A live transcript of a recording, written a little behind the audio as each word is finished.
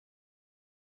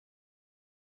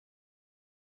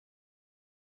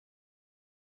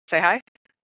say hi?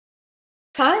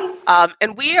 Hi.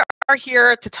 And we are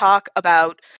here to talk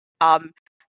about how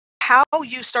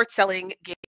you start selling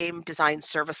game design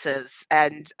services.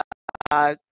 And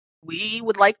we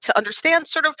would like to understand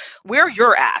sort of where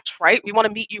you're at, right? We want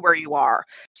to meet you where you are.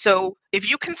 So if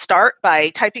you can start by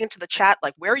typing into the chat,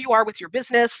 like where you are with your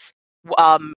business.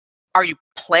 Are you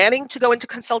planning to go into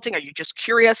consulting? Are you just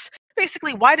curious?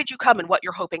 Basically, why did you come and what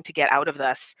you're hoping to get out of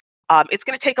this? It's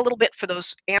going to take a little bit for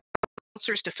those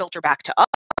answers to filter back to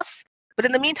us. But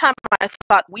in the meantime, I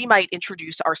thought we might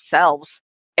introduce ourselves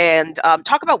and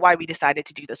talk about why we decided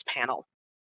to do this panel.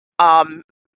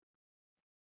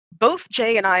 Both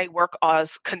Jay and I work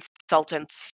as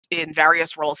consultants in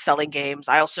various roles selling games.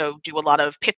 I also do a lot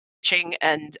of pitching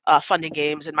and funding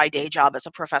games in my day job as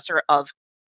a professor of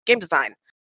game design.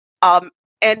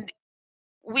 And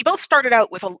we both started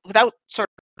out without sort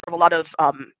of a lot of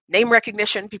name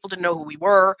recognition. People didn't know who we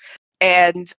were.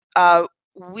 And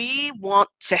we want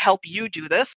to help you do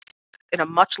this in a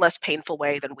much less painful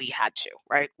way than we had to,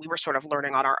 right? We were sort of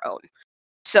learning on our own.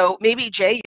 So maybe,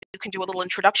 Jay, you can do a little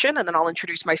introduction, and then I'll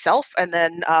introduce myself, and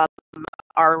then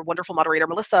our wonderful moderator,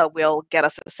 Melissa, will get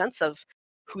us a sense of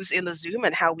who's in the Zoom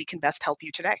and how we can best help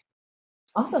you today.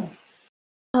 Awesome.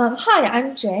 Hi,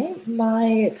 I'm Jay.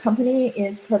 My company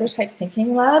is Prototype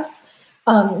Thinking Labs.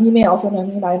 You may also know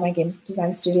me by my game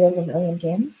design studio, Vermilion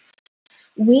Games.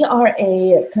 We are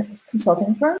a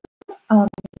consulting firm,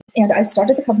 and I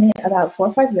started the company about 4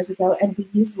 or 5 years ago, and we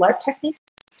use LARP techniques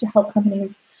to help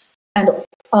companies and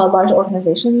large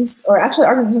organizations, or actually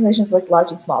organizations like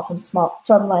large and small,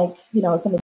 from like, you know,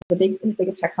 some of the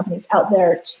biggest tech companies out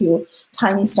there to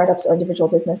tiny startups or individual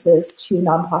businesses to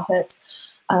nonprofits,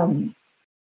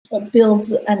 build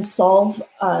and solve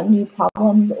new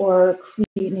problems or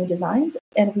create new designs.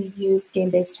 And we use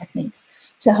game-based techniques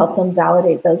to help them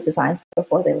validate those designs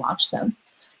before they launch them.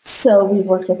 So we've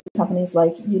worked with companies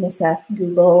like UNICEF,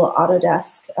 Google,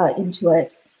 Autodesk,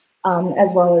 Intuit,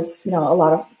 as well as, you know, a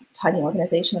lot of tiny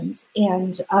organizations.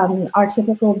 And our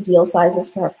typical deal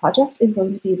sizes for a project is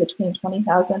going to be between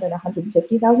 20,000 and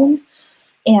 150,000.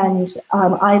 And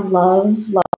I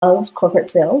love corporate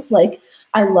sales. Like,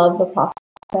 I love the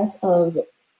process of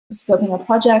scoping a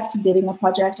project, bidding a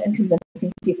project, and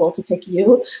convincing people to pick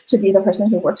you to be the person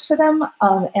who works for them.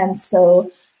 And so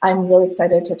I'm really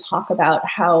excited to talk about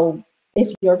how,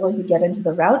 if you're going to get into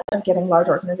the route of getting large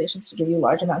organizations to give you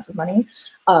large amounts of money,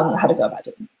 how to go about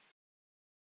doing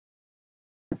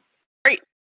it. Great.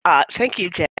 Thank you,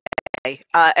 Jay.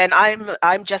 And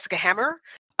I'm Jessica Hammer.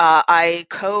 I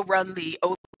co-run the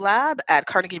O Lab at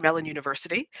Carnegie Mellon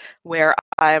University, where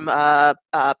I'm a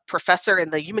professor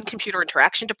in the Human-Computer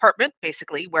Interaction Department,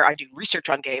 basically, where I do research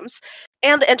on games,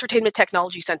 and the Entertainment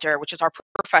Technology Center, which is our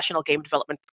professional game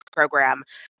development program,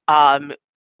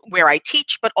 where I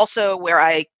teach, but also where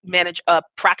I manage a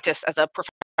practice as a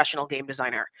professional game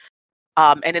designer.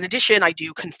 And in addition, I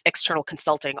do external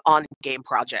consulting on game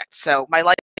projects. So my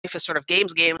life is sort of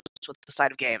games with the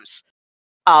side of games.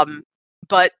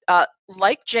 But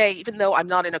like Jay, even though I'm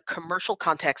not in a commercial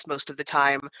context most of the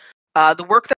time, the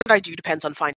work that I do depends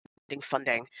on finding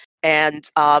funding. And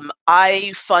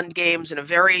I fund games in a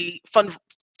very fund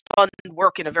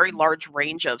work in a very large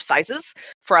range of sizes,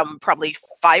 from probably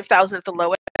 5,000 at the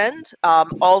low end,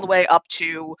 all the way up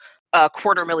to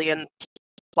 $250,000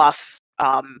 plus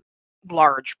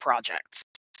large projects.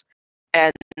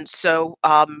 And so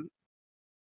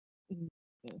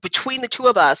between the two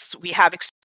of us, we have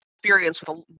experience with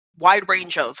a wide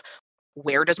range of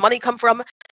where does money come from,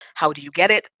 how do you get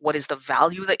it, what is the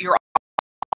value that you're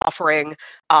offering,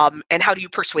 and how do you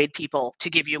persuade people to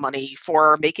give you money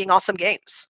for making awesome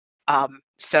games.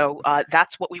 So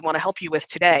that's what we want to help you with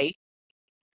today.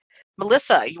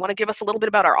 Melissa, you want to give us a little bit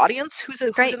about our audience? Who's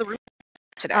in the room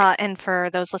today? And for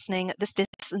those listening, this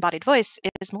disembodied voice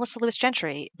is Melissa Lewis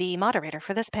Gentry, the moderator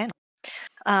for this panel.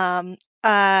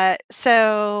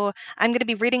 So I'm going to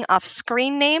be reading off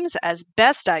screen names as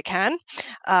best I can.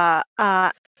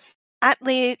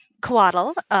 Atlee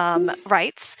Coatl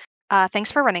writes,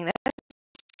 thanks for running this.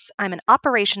 I'm an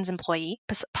operations employee,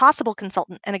 possible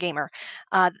consultant, and a gamer.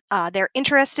 They're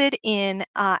interested in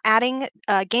adding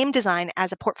game design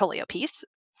as a portfolio piece.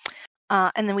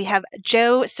 And then we have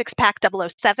Joe Sixpack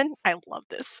 007. I love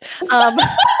this.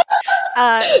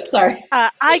 Sorry.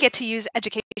 I get to use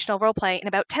educational roleplay in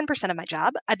about 10% of my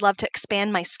job. I'd love to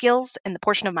expand my skills and the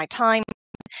portion of my time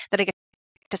that I get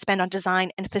to spend on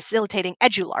design and facilitating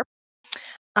EduLARP.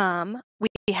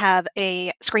 We have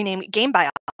a screen named Game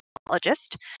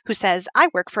Biologist who says, I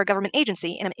work for a government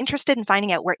agency and I'm interested in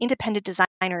finding out where independent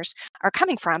designers are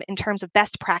coming from in terms of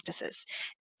best practices.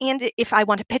 and if I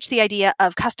want to pitch the idea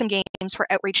of custom games for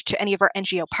outreach to any of our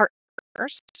NGO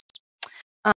partners.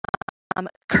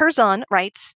 Curzon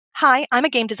writes, "Hi, I'm a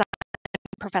game design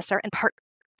professor and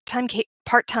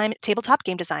part-time tabletop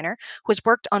game designer who has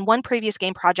worked on one previous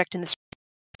game project in this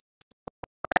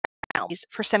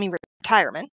for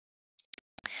semi-retirement."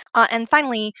 And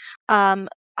finally,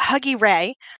 Huggy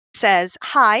Ray says,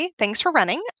 "Hi, thanks for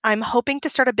running. I'm hoping to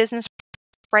start a business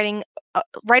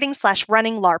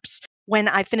writing/running LARPs when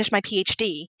I finish my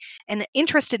PhD and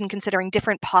interested in considering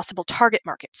different possible target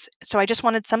markets. So I just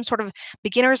wanted some sort of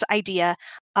beginner's idea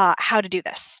how to do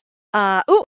this."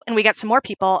 And we got some more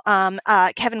people.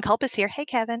 Kevin Culp is here. Hey,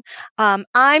 Kevin.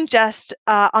 I'm just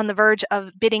on the verge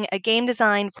of bidding a game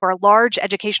design for a large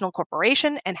educational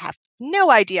corporation and have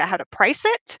no idea how to price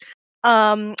it.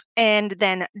 And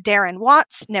then Darren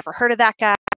Watts, never heard of that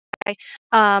guy,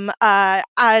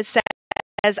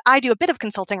 says, "I do a bit of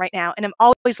consulting right now, and I'm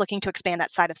always looking to expand that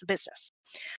side of the business."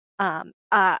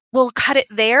 We'll cut it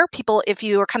there. People, if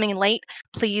you are coming in late,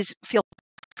 please feel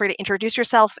free to introduce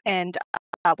yourself, and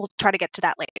we'll try to get to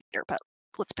that later. But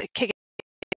let's kick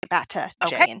it back to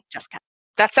Jay and Jessica.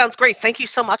 That sounds great. Thank you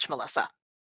so much, Melissa.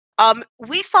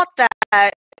 We thought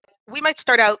that we might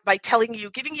start out by giving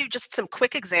you just some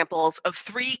quick examples of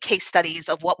 3 case studies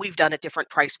of what we've done at different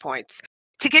price points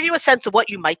to give you a sense of what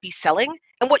you might be selling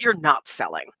and what you're not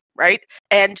selling, right?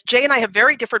 And Jay and I have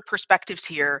very different perspectives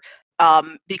here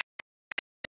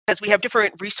because we have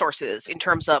different resources in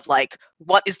terms of like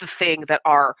what is the thing that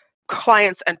our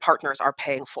clients and partners are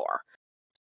paying for.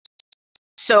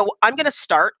 So I'm going to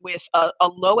start with a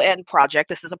low-end project.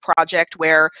 This is a project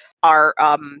where our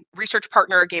research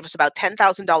partner gave us about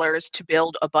 $10,000 to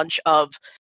build a bunch of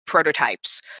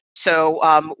prototypes.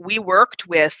 So we worked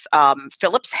with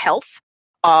Philips Health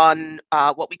on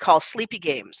what we call sleepy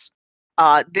games.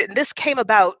 This came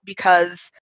about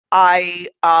because I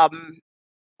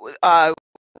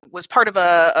was part of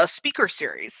a speaker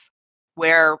series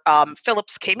where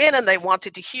Philips came in and they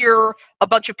wanted to hear a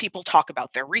bunch of people talk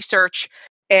about their research.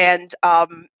 And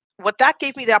what that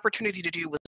gave me the opportunity to do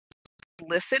was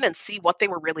listen and see what they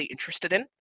were really interested in.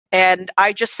 And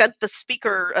I just sent the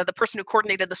speaker, the person who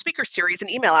coordinated the speaker series, an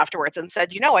email afterwards and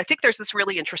said, I think there's this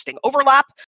really interesting overlap,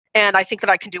 and I think that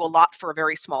I can do a lot for a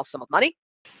very small sum of money.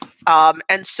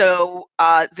 And so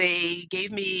they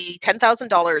gave me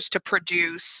 $10,000 to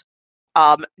produce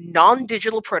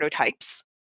non-digital prototypes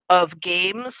of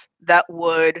games that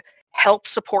would help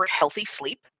support healthy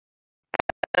sleep,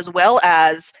 as well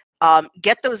as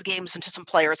get those games into some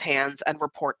players' hands and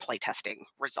report playtesting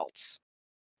results.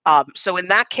 So in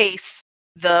that case,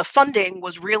 the funding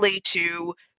was really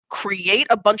to create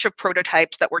a bunch of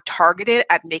prototypes that were targeted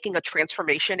at making a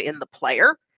transformation in the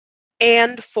player,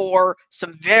 and for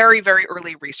some very, very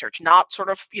early research, not sort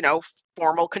of,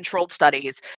 formal controlled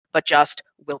studies, but just,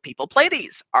 will people play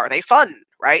these? Are they fun,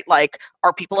 right? Like,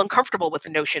 are people uncomfortable with the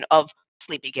notion of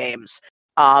sleepy games?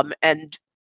 And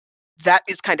that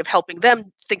is kind of helping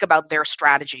them think about their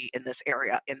strategy in this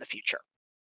area in the future.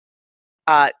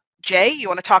 Jay, you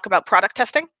want to talk about product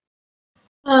testing?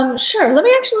 Sure. Let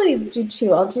me actually do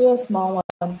 2. I'll do a small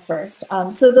one first.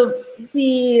 So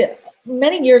the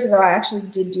many years ago, I actually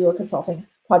did do a consulting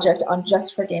project on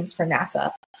just for games for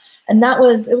NASA, and it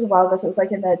was a while ago. So it was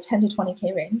like in the 10 to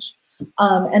 20K range,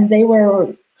 and they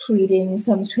were creating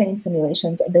some training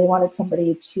simulations, and they wanted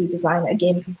somebody to design a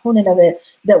game component of it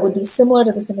that would be similar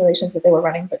to the simulations that they were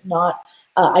running, but not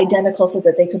identical, so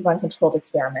that they could run controlled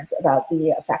experiments about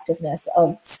the effectiveness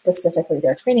of specifically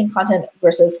their training content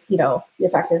versus, the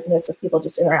effectiveness of people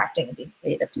just interacting and being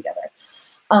creative together.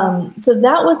 So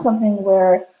that was something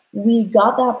where we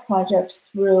got that project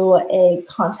through a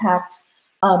contact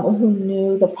who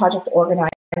knew the project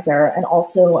organizer and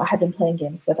also had been playing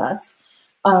games with us.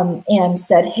 And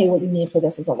said, hey, what you need for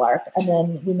this is a LARP. And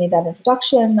then we made that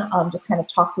introduction, just kind of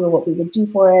talked through what we would do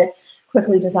for it,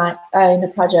 quickly designed a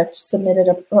project, submitted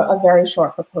a very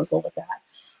short proposal with that.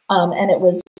 And it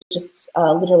was just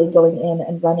literally going in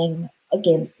and running a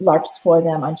game LARPs for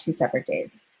them on 2 separate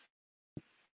days.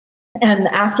 And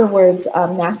afterwards,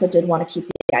 NASA did want to keep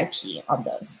the IP on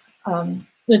those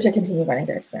to continue running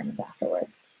their experiments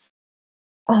afterwards.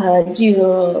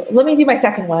 Let me do my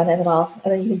second one, and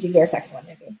then you can do your second one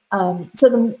maybe.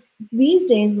 So these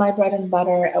days, my bread and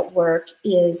butter at work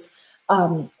is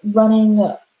running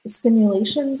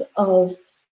simulations of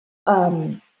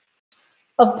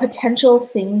potential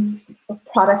things,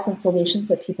 products and solutions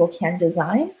that people can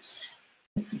design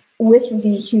with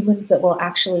the humans that will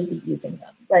actually be using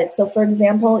them, right? So for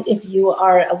example, if you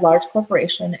are a large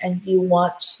corporation and you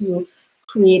want to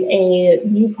create a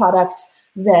new product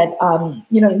that,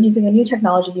 using a new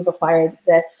technology you've acquired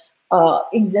that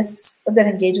exists, that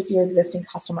engages your existing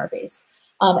customer base,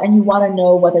 and you want to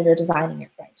know whether you're designing it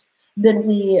right. Then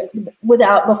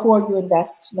before you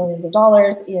invest millions of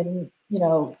dollars in,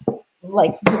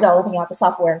 like developing out the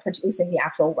software and producing the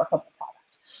actual workable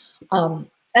product.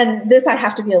 And this I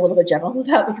have to be a little bit general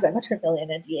about because I'm under a million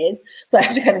NDAs, so I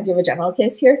have to kind of give a general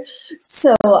case here.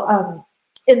 So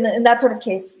in that sort of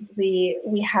case, we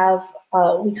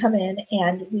come in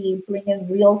and we bring in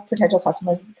real potential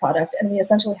customers of the product, and we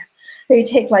essentially they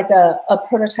take like a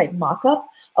prototype mock-up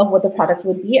of what the product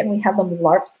would be, and we have them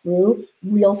LARP through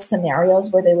real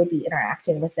scenarios where they would be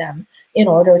interacting with them in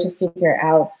order to figure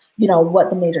out, what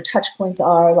the major touch points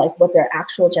are, like what their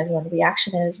actual genuine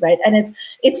reaction is, right? And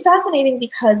it's fascinating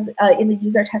because in the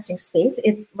user testing space,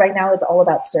 right now it's all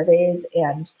about surveys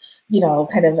and,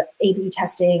 kind of A/B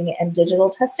testing and digital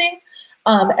testing.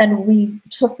 And we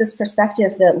took this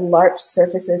perspective that LARP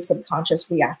surfaces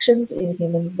subconscious reactions in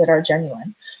humans that are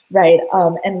genuine, right?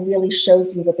 And really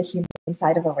shows you what the human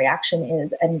side of a reaction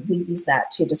is. And we use that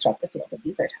to disrupt the field of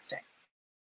user testing.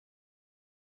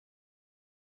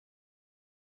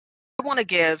 I want to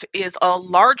give is a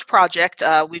large project.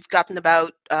 We've gotten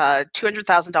about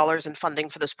 $200,000 in funding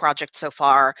for this project so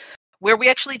far, where we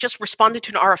actually just responded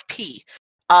to an RFP.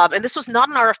 And this was not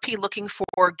an RFP looking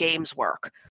for games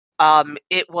work.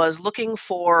 It was looking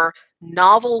for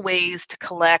novel ways to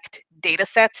collect data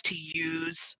sets to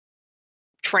use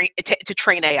to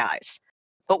train AIs.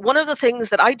 But one of the things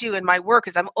that I do in my work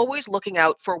is I'm always looking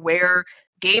out for where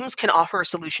games can offer a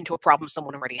solution to a problem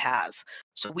someone already has.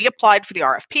 So we applied for the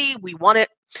RFP, we won it,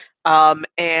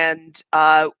 and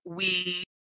we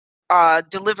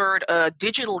delivered a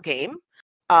digital game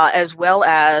as well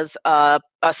as a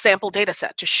sample data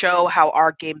set to show how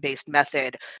our game-based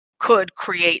method could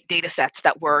create data sets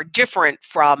that were different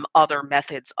from other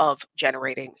methods of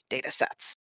generating data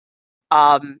sets.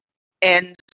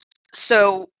 And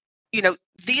so,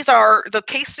 these are the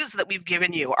cases that we've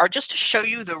given you are just to show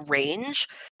you the range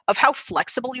of how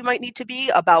flexible you might need to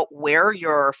be about where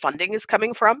your funding is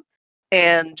coming from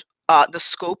and the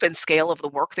scope and scale of the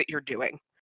work that you're doing.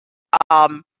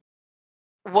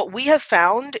 What we have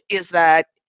found is that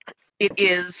it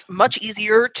is much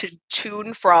easier to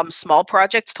tune from small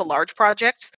projects to large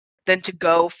projects than to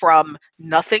go from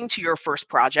nothing to your first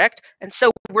project. And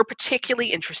so we're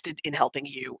particularly interested in helping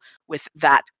you with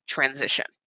that transition.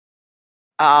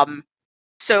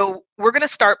 So we're going to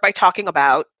start by talking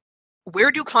about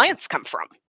where do clients come from?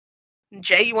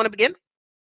 Jay, you want to begin?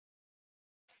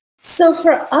 So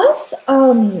for us,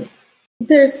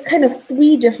 there's kind of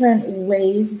 3 different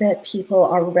ways that people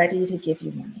are ready to give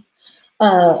you money.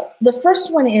 The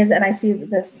first one is, and I see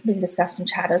this being discussed in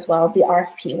chat as well, the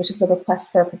RFP, which is the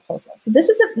request for a proposal. So this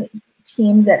is a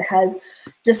team that has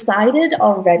decided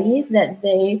already that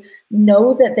they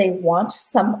know that they want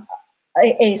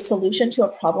a solution to a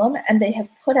problem, and they have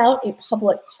put out a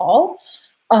public call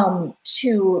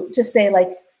to say,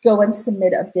 like, go and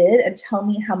submit a bid and tell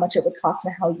me how much it would cost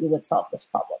and how you would solve this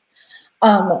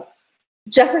problem.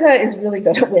 Jessica is really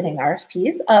good at winning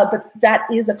RFPs, but that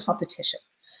is a competition.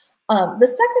 The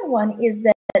second one is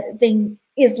that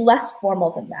is less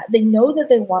formal than that. They know that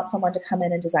they want someone to come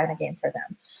in and design a game for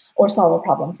them or solve a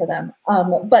problem for them,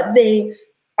 but they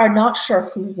are not sure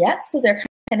who yet, so they're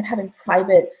kind of having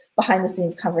private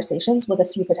behind-the-scenes conversations with a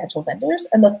few potential vendors.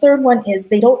 And the third one is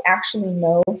they don't actually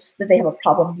know that they have a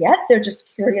problem yet. They're just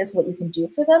curious what you can do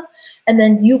for them, and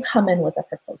then you come in with a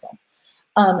proposal.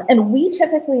 And we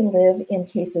typically live in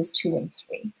cases 2 and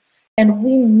 3. And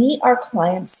we meet our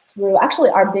clients through, actually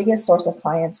our biggest source of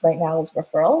clients right now is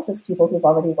referrals, is people who've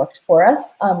already worked for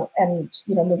us and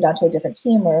moved on to a different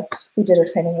team or who did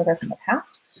a training with us in the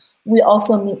past. We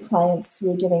also meet clients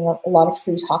through giving a lot of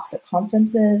free talks at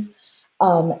conferences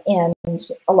and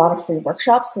a lot of free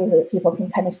workshops so that people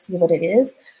can kind of see what it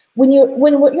is. When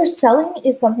what you're selling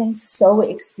is something so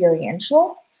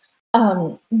experiential,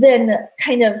 then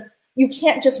kind of you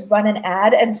can't just run an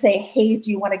ad and say, hey,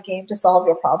 do you want a game to solve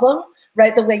your problem?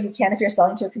 Right, the way you can if you're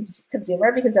selling to a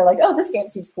consumer, because they're like, oh, this game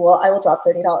seems cool, I will drop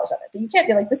 $30 on it. But you can't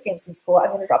be like, this game seems cool, I'm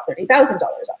going to drop $30,000 on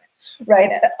it,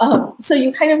 right? So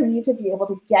you kind of need to be able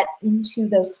to get into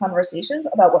those conversations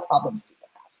about what problems people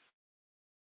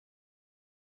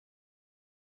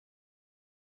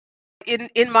have.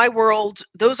 In my world,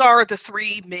 those are the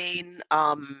 3 main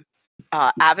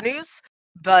avenues,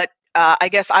 but I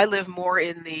guess I live more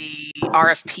in the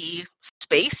RFP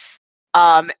space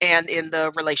and in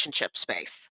the relationship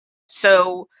space.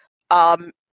 So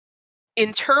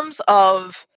in terms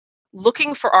of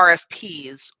looking for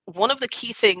RFPs, one of the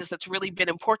key things that's really been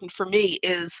important for me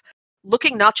is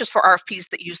looking not just for RFPs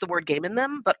that use the word game in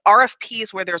them, but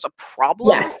RFPs where there's a problem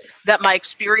Yes. that my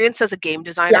experience as a game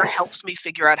designer Yes. helps me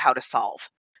figure out how to solve.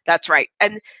 That's right.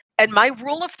 And my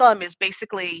rule of thumb is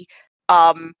basically,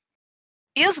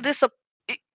 is this a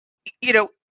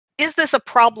is this a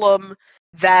problem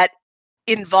that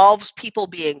involves people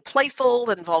being playful,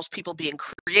 that involves people being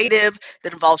creative,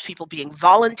 that involves people being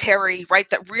voluntary, right?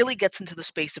 That really gets into the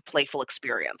space of playful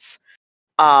experience.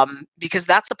 Because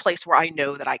that's a place where I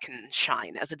know that I can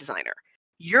shine as a designer.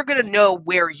 You're going to know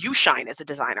where you shine as a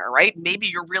designer, right? Maybe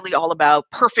you're really all about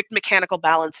perfect mechanical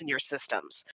balance in your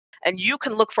systems. And you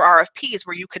can look for RFPs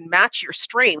where you can match your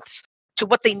strengths to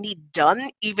what they need done,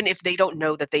 even if they don't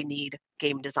know that they need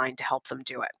game design to help them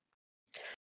do it.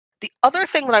 The other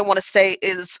thing that I want to say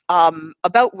is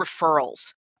about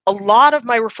referrals. A lot of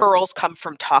my referrals come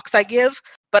from talks I give,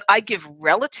 but I give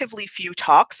relatively few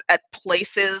talks at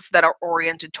places that are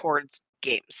oriented towards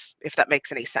games, if that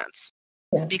makes any sense.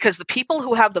 Yeah. Because the people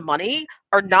who have the money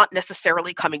are not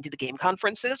necessarily coming to the game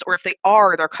conferences, or if they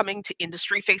are, they're coming to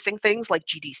industry-facing things like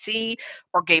GDC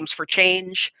or Games for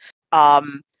Change.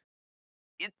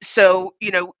 So,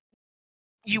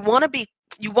 you want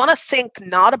to think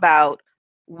not about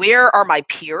where are my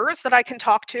peers that I can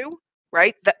talk to,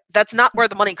 right? That's not where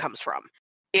the money comes from.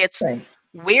 It's Right.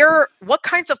 what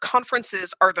kinds of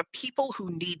conferences are the people who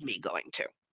need me going to?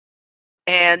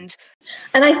 And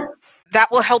that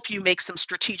will help you make some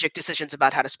strategic decisions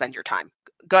about how to spend your time.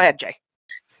 Go ahead, Jay.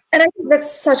 And I think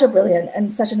that's such a brilliant and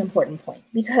such an important point,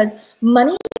 because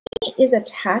money is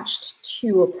attached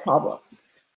to problems.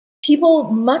 People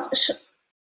much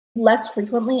less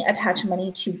frequently attach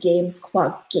money to games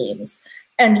qua games.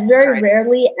 And very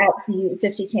rarely at the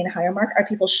 50K and higher mark are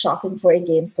people shopping for a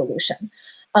game solution,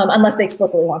 unless they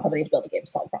explicitly want somebody to build a game to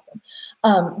solve a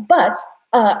problem. But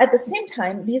at the same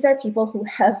time, these are people who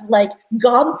have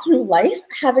gone through life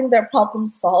having their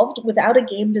problems solved without a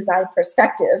game design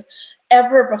perspective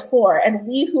ever before. And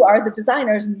we who are the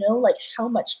designers know how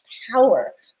much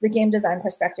power the game design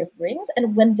perspective brings.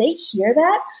 And when they hear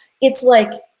that,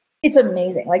 it's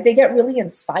amazing. They get really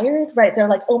inspired, right? They're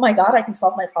like, oh my God, I can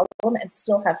solve my problem and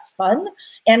still have fun.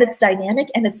 And it's dynamic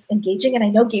and it's engaging. And I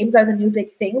know games are the new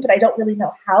big thing, but I don't really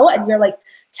know how. And you're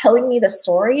telling me the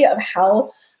story of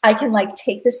how I can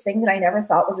take this thing that I never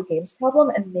thought was a games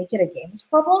problem and make it a games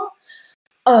problem.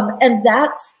 And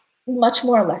that's much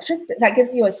more electric. That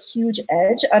gives you a huge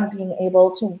edge on being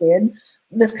able to win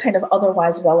this kind of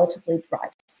otherwise relatively dry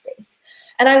space.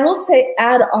 And I will say,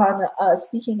 add on,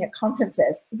 speaking at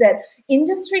conferences, that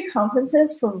industry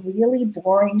conferences for really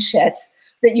boring shit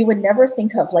that you would never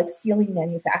think of, like ceiling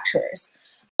manufacturers,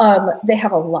 they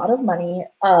have a lot of money.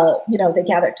 They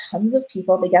gather tons of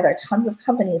people. They gather tons of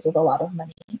companies with a lot of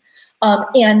money.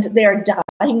 And they're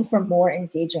dying for more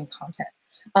engaging content.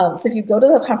 So if you go to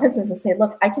the conferences and say,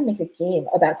 look, I can make a game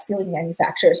about ceiling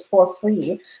manufacturers for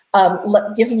free,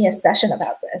 give me a session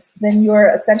about this, then you're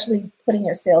essentially putting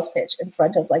your sales pitch in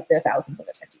front of their thousands of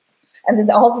attendees. And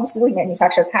then all the ceiling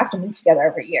manufacturers have to meet together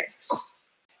every year.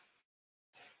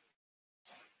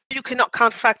 You cannot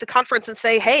contract the conference and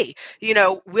say, hey,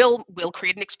 we'll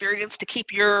create an experience to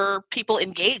keep your people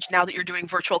engaged now that you're doing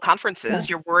virtual conferences. Yeah.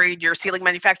 You're worried your ceiling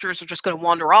manufacturers are just going to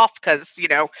wander off because, you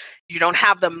don't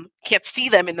have them, can't see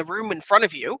them in the room in front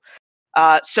of you.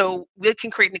 So we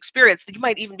can create an experience that you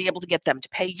might even be able to get them to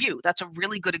pay you. That's a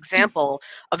really good example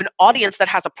of an audience that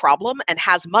has a problem and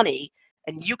has money,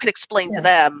 and you can explain to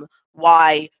them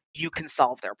why you can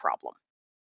solve their problem.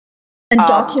 And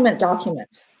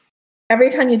document. Every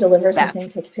time you deliver something,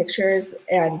 take pictures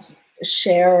and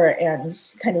share and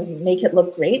kind of make it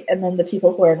look great. And then the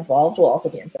people who are involved will also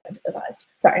be incentivized.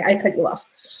 Sorry, I cut you off.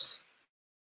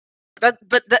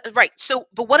 Right. So,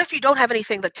 but what if you don't have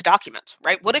anything to document,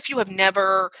 right? What if you have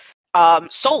never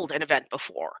sold an event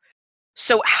before?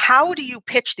 So how do you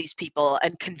pitch these people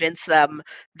and convince them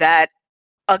that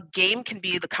a game can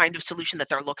be the kind of solution that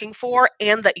they're looking for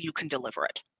and that you can deliver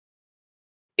it?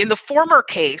 In the former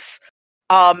case,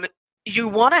 you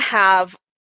want to have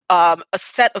a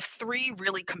set of 3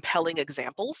 really compelling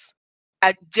examples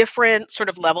at different sort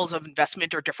of levels of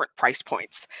investment or different price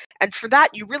points. And for that,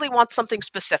 you really want something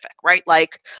specific, right?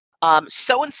 Like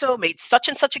so-and-so made such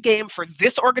and such a game for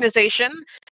this organization,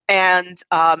 and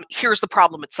here's the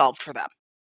problem it solved for them,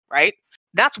 right?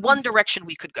 That's one direction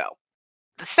we could go.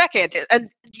 The second,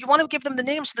 and you want to give them the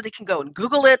name so that they can go and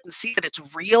Google it and see that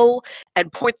it's real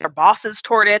and point their bosses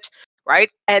toward it,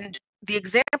 right? And the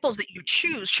examples that you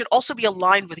choose should also be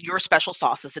aligned with your special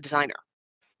sauce as a designer,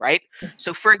 right?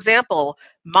 So for example,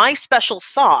 my special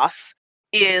sauce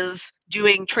is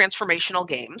doing transformational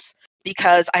games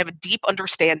because I have a deep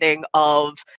understanding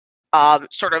of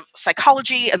sort of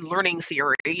psychology and learning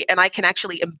theory, and I can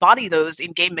actually embody those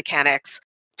in game mechanics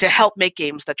to help make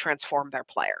games that transform their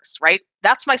players, right?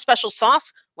 That's my special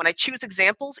sauce. When I choose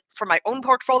examples for my own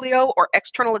portfolio or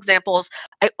external examples,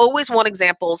 I always want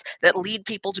examples that lead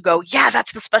people to go, yeah,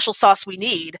 that's the special sauce we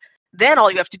need. Then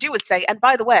all you have to do is say, and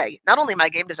by the way, not only am I a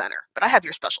game designer, but I have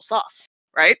your special sauce,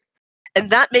 right? And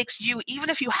that makes you, even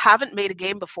if you haven't made a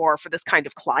game before for this kind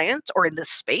of client or in this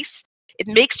space, it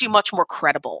makes you much more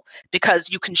credible because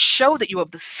you can show that you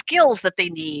have the skills that they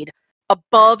need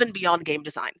above and beyond game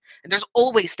design. And there's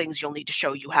always things you'll need to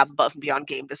show you have above and beyond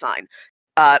game design.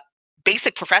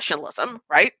 Basic professionalism,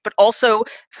 right? But also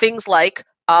things like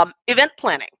event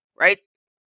planning, right?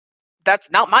 That's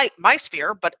not my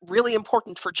sphere, but really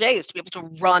important for Jay is to be able to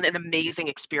run an amazing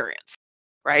experience,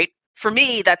 right? For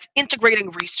me, that's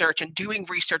integrating research and doing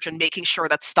research and making sure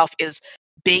that stuff is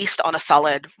based on a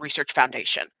solid research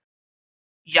foundation.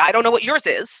 Yeah, I don't know what yours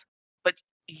is, but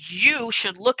you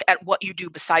should look at what you do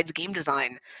besides game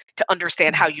design to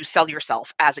understand how you sell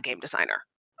yourself as a game designer.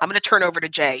 I'm going to turn over to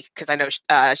Jay because I know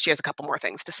she has a couple more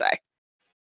things to say.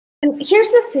 And here's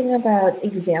the thing about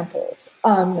examples.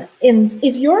 And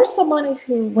if you're someone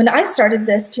who, when I started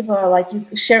this, people are like,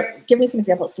 give me some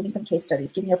examples, give me some case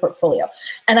studies, give me your portfolio.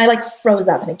 And I like froze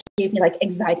up, and it gave me like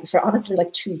anxiety for honestly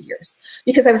like 2 years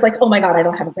because I was like, oh my God, I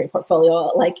don't have a great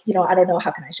portfolio. Like, I don't know, how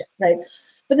can I share, right?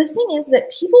 But the thing is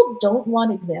that people don't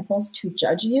want examples to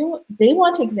judge you. They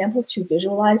want examples to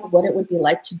visualize what it would be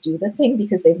like to do the thing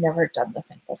because they've never done the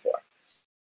thing before.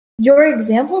 Your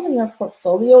examples in your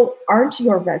portfolio aren't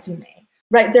your resume,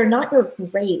 right? They're not your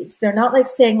grades. They're not like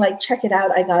saying like, check it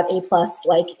out, I got A+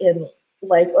 like in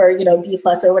like, or B+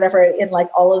 or whatever in like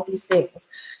all of these things,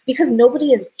 because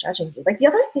nobody is judging you. Like the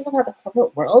other thing about the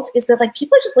corporate world is that like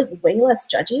people are just like way less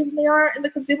judgy than they are in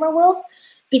the consumer world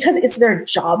because it's their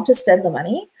job to spend the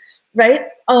money, right?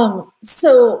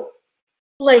 So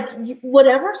like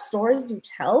whatever story you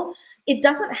tell, it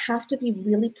doesn't have to be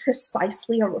really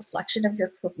precisely a reflection of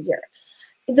your career.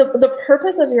 The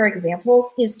purpose of your examples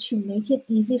is to make it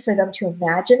easy for them to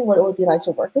imagine what it would be like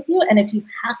to work with you. And if you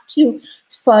have to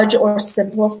fudge or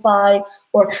simplify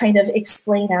or kind of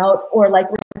explain out or like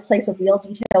replace a real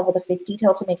detail with a fake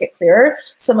detail to make it clearer,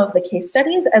 some of the case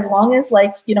studies, as long as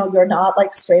like, you're not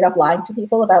like straight up lying to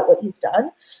people about what you've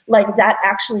done, like that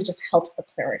actually just helps the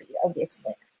clarity of the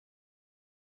explainer.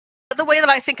 The way that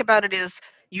I think about it is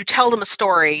you tell them a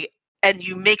story and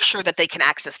you make sure that they can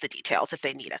access the details if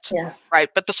they need it. Yeah. Right.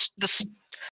 But the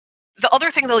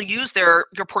other thing they'll use your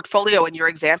portfolio and your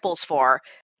examples for,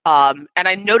 and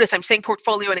I notice I'm saying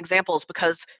portfolio and examples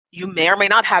because you may or may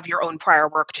not have your own prior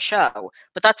work to show,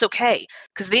 but that's okay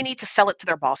because they need to sell it to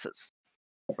their bosses,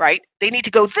 right? They need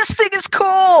to go, this thing is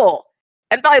cool.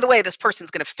 And by the way, this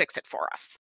person's going to fix it for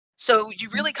us. So you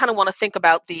really kind of want to think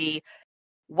about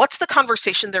what's the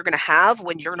conversation they're going to have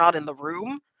when you're not in the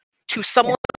room to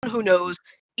someone who knows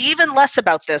even less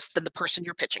about this than the person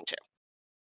you're pitching to,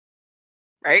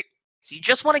 right? So you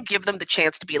just want to give them the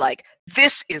chance to be like,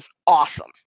 this is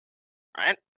awesome,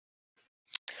 right?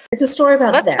 It's a story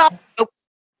about them.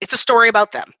 It's a story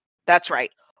about them. That's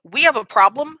right. We have a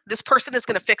problem. This person is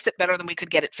going to fix it better than we could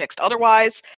get it fixed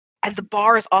otherwise. And the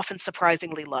bar is often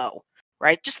surprisingly low,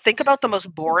 right? Just think about the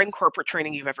most boring corporate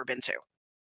training you've ever been to.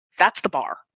 That's the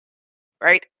bar,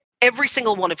 right? Every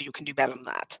single one of you can do better than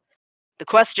that. The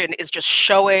question is just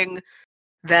showing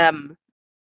them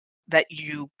that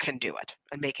you can do it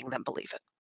and making them believe it.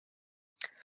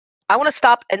 I want to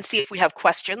stop and see if we have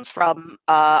questions from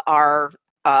our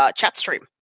chat stream.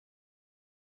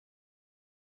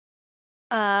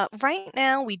 Right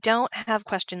now we don't have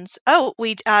questions. Oh,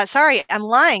 sorry, I'm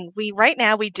lying. Right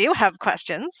now we do have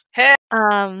questions. Hey.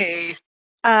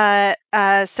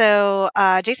 So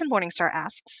Jason Morningstar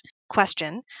asks,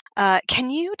 question, can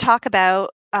you talk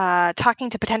about talking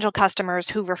to potential customers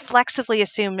who reflexively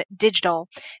assume digital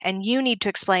and you need to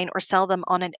explain or sell them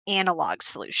on an analog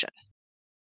solution?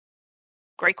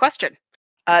 Great question.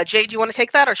 Jay, do you want to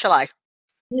take that or shall I?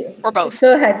 Or both?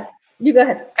 Go ahead. You go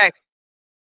ahead. Okay.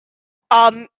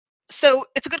 So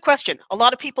it's a good question. A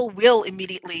lot of people will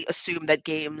immediately assume that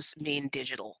games mean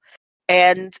digital.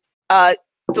 And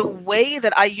the way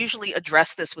that I usually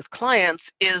address this with clients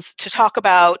is to talk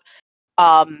about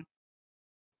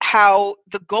how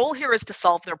the goal here is to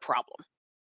solve their problem.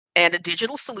 And a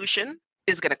digital solution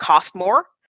is going to cost more,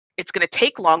 it's going to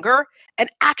take longer, and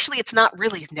actually it's not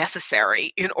really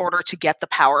necessary in order to get the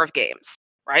power of games,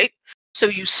 right? So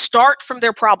you start from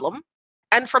their problem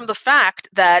and from the fact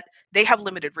that they have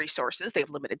limited resources, they have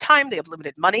limited time, they have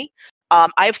limited money.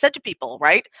 I have said to people,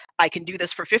 right, I can do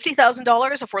this for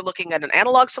 $50,000 if we're looking at an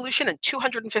analog solution and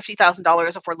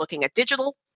 $250,000 if we're looking at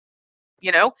digital.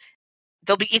 You know,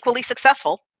 they'll be equally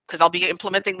successful because I'll be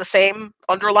implementing the same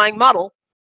underlying model.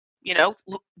 You know,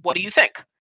 what do you think?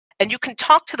 And you can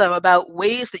talk to them about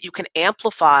ways that you can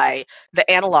amplify the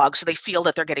analog so they feel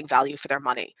that they're getting value for their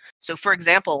money. So for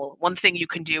example, one thing you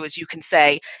can do is you can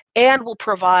say, and we'll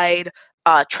provide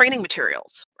training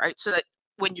materials, right? So that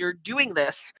when you're doing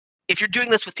this, if you're doing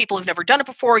this with people who've never done it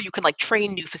before, you can like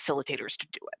train new facilitators to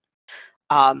do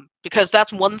it. Because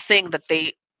that's one thing that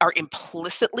they are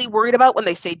implicitly worried about when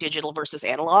they say digital versus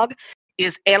analog,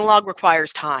 is analog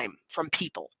requires time from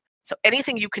people. So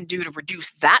anything you can do to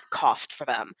reduce that cost for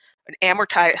them and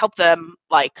amortize, help them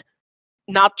like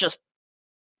not just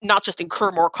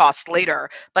incur more costs later,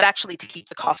 but actually to keep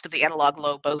the cost of the analog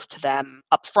low, both to them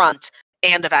upfront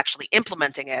and of actually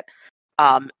implementing it,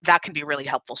 that can be a really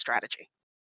helpful strategy.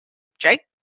 Jay?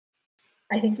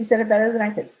 I think you said it better than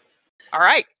I could. All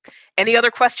right. Any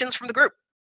other questions from the group?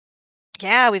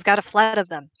 Yeah, we've got a flood of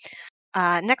them.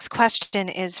 Next question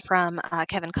is from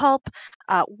Kevin Culp.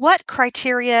 What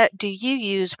criteria do you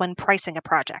use when pricing a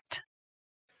project?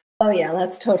 Oh yeah,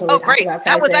 let's totally talk Great. about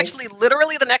pricing. That was actually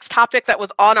literally the next topic that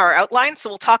was on our outline. So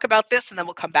we'll talk about this and then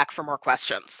we'll come back for more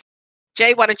questions.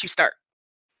 Jay, why don't you start?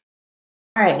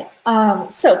 All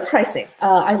right. So pricing.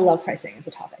 I love pricing as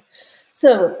a topic.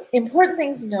 So important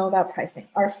things to know about pricing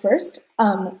are first,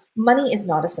 money is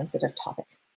not a sensitive topic.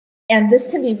 And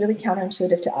this can be really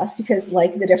counterintuitive to us because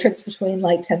like the difference between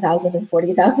like 10,000 and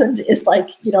 40,000 is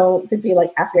like, you know, could be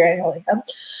like half your annual income.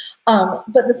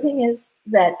 But the thing is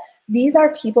that these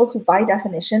are people who by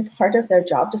definition, part of their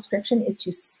job description is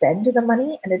to spend the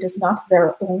money and it is not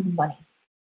their own money.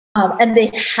 And they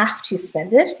have to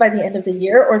spend it by the end of the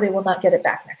year or they will not get it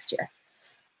back next year.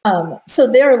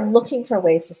 So they're looking for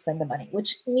ways to spend the money,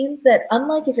 which means that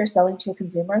unlike if you're selling to a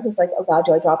consumer who's like, oh God,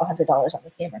 do I drop $100 on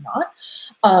this game or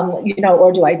not? You know,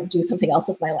 or do I do something else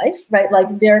with my life, right?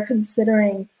 Like they're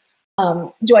considering,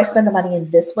 do I spend the money in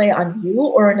this way on you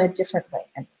or in a different way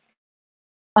anyway?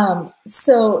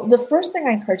 So the first thing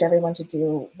I encourage everyone to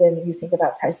do when you think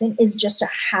about pricing is just to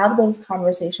have those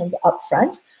conversations up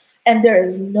front. And there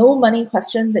is no money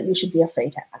question that you should be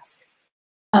afraid to ask.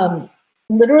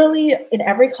 Literally in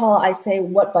every call, I say,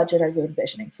 what budget are you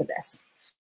envisioning for this?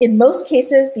 In most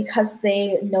cases, because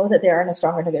they know that they're in a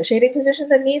stronger negotiating position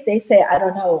than me, they say, I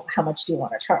don't know, how much do you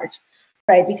want to charge,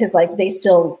 right? Because like they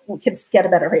still can get a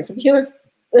better rate from you if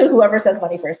whoever says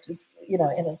money first is, you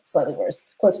know, in a slightly worse,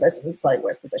 quotes first, in a slightly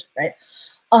worse position, right?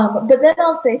 But then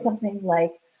I'll say something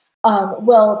like,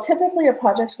 well, typically a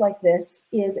project like this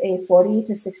is a 40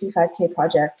 to 65K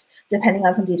project, depending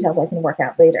on some details I can work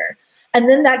out later. And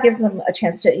then that gives them a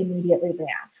chance to immediately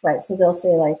react, right? So they'll say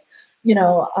like, you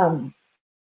know,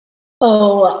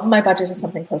 oh, my budget is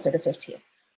something closer to 15.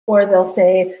 Or they'll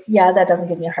say, yeah, that doesn't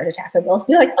give me a heart attack. Or they'll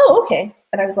be like, oh, okay.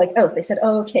 And I was like, oh, they said,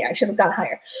 oh, okay, I should have gone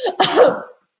higher.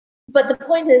 But the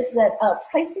point is that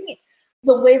pricing,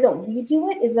 the way that we do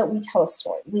it is that we tell a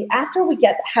story. After we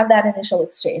have that initial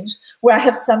exchange where I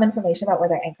have some information about where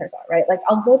their anchors are, right? Like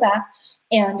I'll go back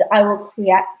and I will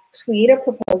create a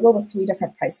proposal with 3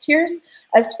 different price tiers,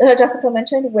 as Jessica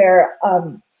mentioned, where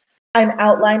I'm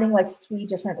outlining like 3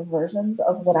 different versions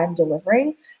of what I'm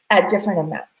delivering at different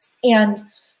amounts. And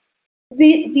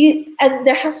and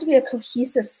there has to be a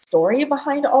cohesive story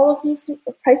behind all of these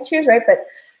price tiers, right? But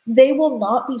they will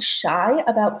not be shy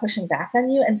about pushing back on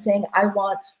you and saying, I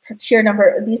want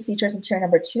these features in tier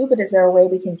number 2, but is there a way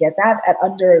we can get that at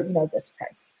under, you know, this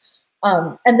price?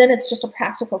 And then it's just a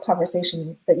practical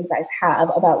conversation that you guys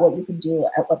have about what you can do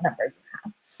at what number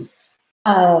you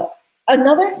have.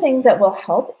 Another thing that will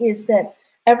help is that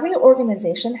every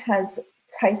organization has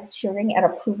price tiering at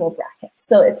approval brackets.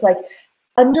 So it's like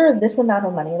under this amount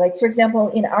of money, like for example,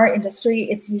 in our industry,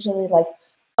 it's usually like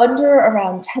under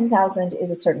around 10,000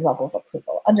 is a certain level of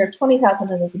approval. Under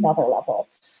 20,000 is another level.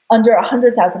 Under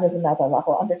 100,000 is another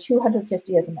level. Under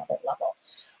 250 is another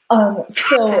level.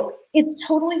 So it's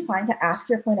totally fine to ask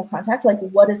your point of contact, like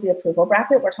what is the approval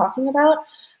bracket we're talking about?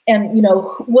 And you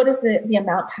know, what is the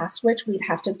amount past which we'd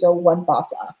have to go one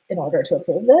boss up in order to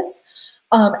approve this?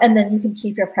 And then you can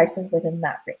keep your pricing within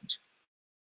that range.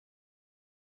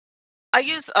 I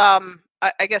use,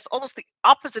 I guess, almost the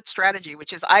opposite strategy,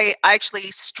 which is I actually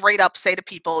straight up say to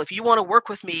people, if you want to work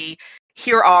with me,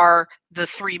 here are the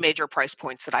 3 major price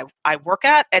points that I work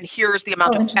at, and here's the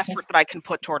amount of effort that I can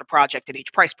put toward a project at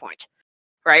each price point,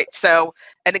 right? So,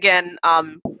 and again,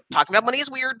 talking about money is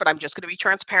weird, but I'm just going to be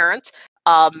transparent.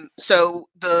 So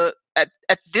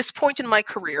at this point in my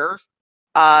career,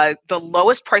 the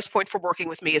lowest price point for working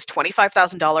with me is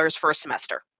 $25,000 for a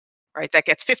semester, right? That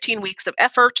gets 15 weeks of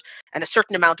effort and a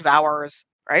certain amount of hours,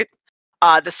 right?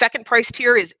 The second price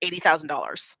tier is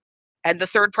 $80,000. And the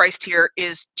third price tier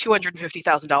is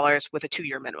 $250,000 with a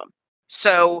 2-year minimum.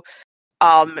 So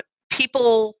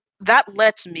people, that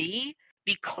lets me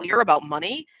be clear about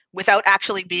money without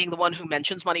actually being the one who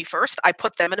mentions money first. I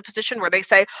put them in a position where they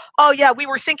say, oh yeah, we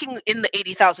were thinking in the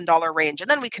 $80,000 range, and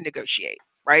then we can negotiate,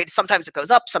 right? Sometimes it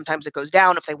goes up, sometimes it goes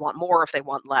down if they want more, if they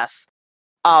want less.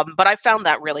 But I found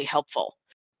that really helpful.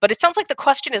 But it sounds like the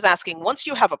question is asking, once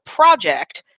you have a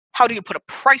project, how do you put a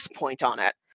price point on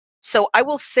it? So I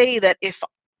will say that if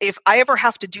I ever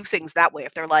have to do things that way,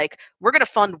 if they're like, we're going to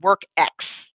fund work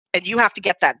X and you have to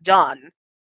get that done,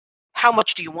 how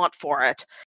much do you want for it?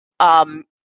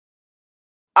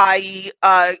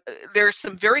 There's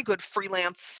some very good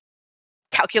freelance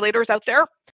calculators out there.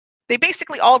 They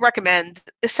basically all recommend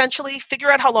essentially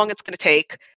figure out how long it's going to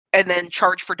take and then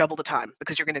charge for double the time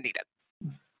because you're going to need it.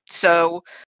 So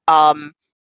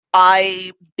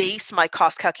I base my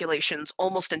cost calculations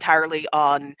almost entirely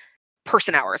on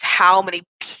person hours. How many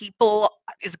people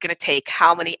is going to take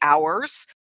how many hours?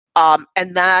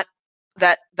 And that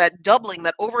doubling,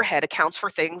 that overhead accounts for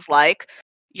things like,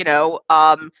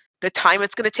 the time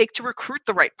it's going to take to recruit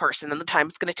the right person and the time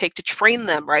it's going to take to train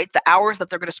them, right? The hours that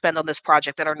they're going to spend on this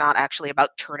project that are not actually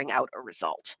about turning out a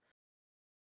result.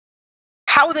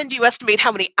 How then do you estimate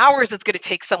how many hours it's going to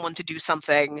take someone to do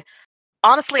something?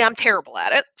 Honestly, I'm terrible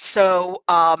at it. So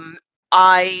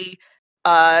I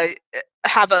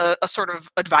have a sort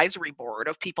of advisory board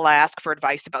of people I ask for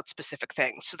advice about specific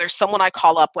things. So there's someone I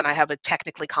call up when I have a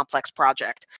technically complex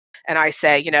project. And I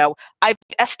say, I've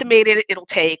estimated it'll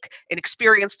take an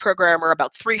experienced programmer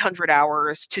about 300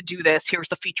 hours to do this. Here's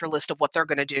the feature list of what they're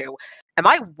going to do. Am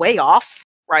I way off,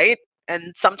 right?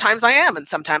 And sometimes I am, and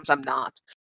sometimes I'm not.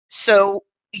 So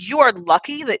you are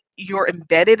lucky that you're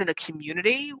embedded in a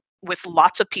community with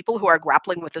lots of people who are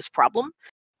grappling with this problem.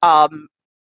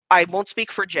 I won't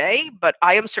speak for Jay, but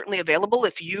I am certainly available.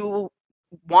 If you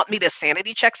want me to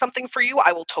sanity check something for you,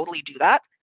 I will totally do that.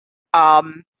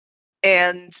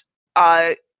 And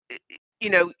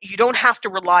you don't have to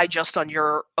rely just on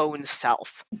your own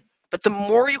self. But the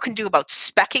more you can do about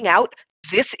speccing out,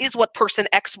 this is what person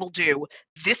X will do.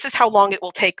 This is how long it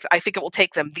will take. I think it will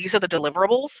take them. These are the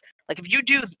deliverables. Like if you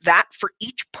do that for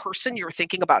each person you're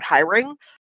thinking about hiring,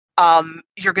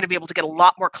 you're going to be able to get a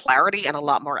lot more clarity and a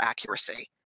lot more accuracy.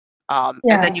 And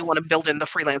then you want to build in the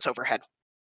freelance overhead.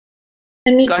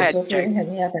 And me too, feel free to hit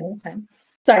me up anytime.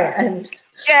 Sorry,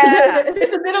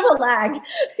 there's a bit of a lag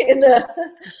in the.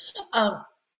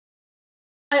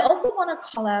 I also want to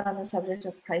call out on the subject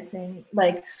of pricing,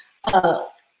 like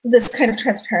this kind of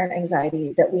transparent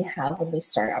anxiety that we have when we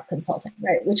start out consulting,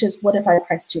 right? Which is, what if I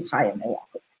price too high and they walk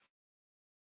away?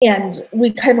 And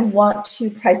we kind of want to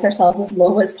price ourselves as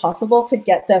low as possible to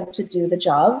get them to do the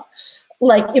job,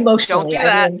 like emotionally.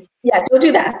 Don't do that. Don't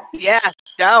do that. Yeah,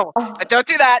 no, don't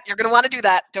do that. You're going to want to do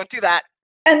that. Don't do that.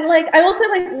 And I will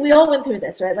say, we all went through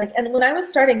this, right? And when I was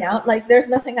starting out, there's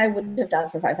nothing I wouldn't have done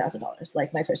for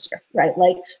 $5,000, my first year, right?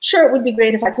 Sure, it would be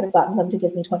great if I could have gotten them to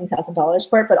give me $20,000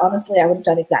 for it, but honestly, I would have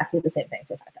done exactly the same thing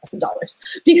for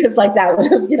 $5,000 because that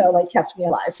would have, kept me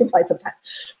alive for quite some time,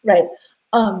 right?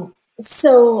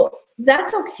 So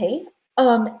that's okay.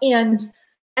 And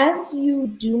as you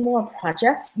do more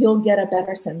projects, you'll get a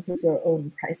better sense of your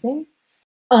own pricing.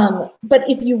 But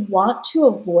if you want to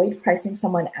avoid pricing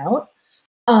someone out,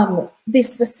 the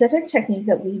specific technique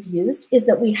that we've used is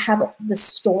that we have the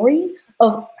story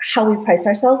of how we price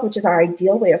ourselves, which is our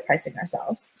ideal way of pricing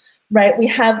ourselves, right? We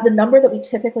have the number that we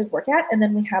typically work at, and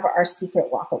then we have our secret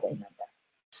walkaway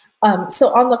number. So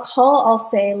on the call, I'll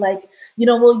say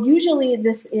well, usually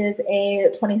this is a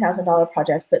 $20,000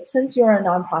 project, but since you're a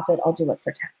nonprofit, I'll do it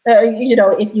for 10.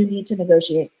 If you need to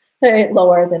negotiate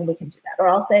lower, then we can do that. Or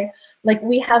I'll say,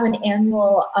 we have an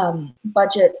annual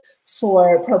budget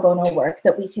for pro bono work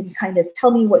that we can kind of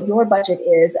tell me what your budget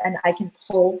is, and I can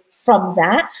pull from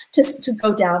that to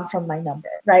go down from my number,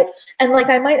 right? And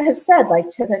I might have said,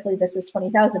 typically this is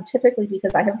 20,000, typically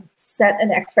because I have set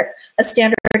a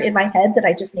standard in my head that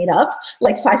I just made up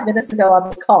 5 minutes ago on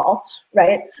this call,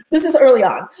 right? This is early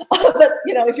on, but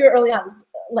if you're early on,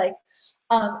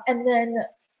 and then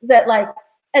that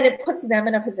and it puts them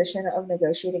in a position of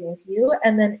negotiating with you.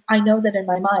 And then I know that in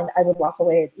my mind, I would walk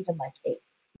away at even 8,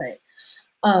 right?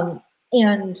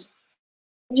 And,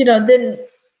 then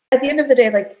at the end of the day,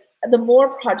 the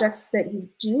more projects that you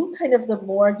do, kind of the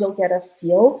more you'll get a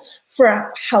feel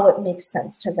for how it makes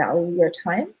sense to value your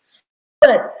time.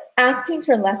 But asking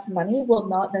for less money will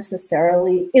not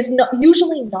necessarily,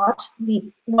 usually not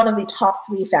one of the top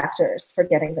 3 factors for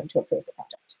getting them to approve the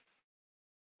project.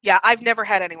 Yeah, I've never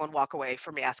had anyone walk away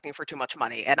from me asking for too much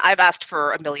money. And I've asked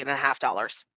for $1.5 million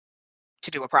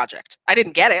to do a project. I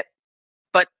didn't get it,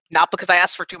 but not because I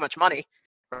asked for too much money,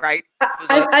 right?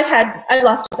 I've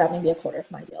lost about maybe a quarter of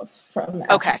my deals from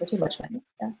asking for too much money.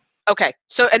 Yeah. Okay,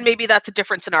 so and maybe that's a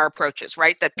difference in our approaches,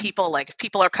 right? That people, like, if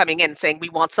people are coming in saying we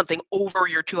want something over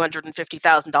your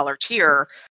 $250,000 tier,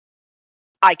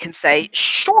 I can say,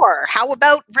 sure, how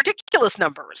about ridiculous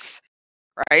numbers,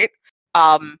 right?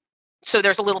 So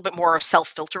there's a little bit more of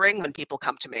self-filtering when people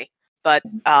come to me. But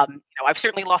I've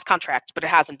certainly lost contracts, but it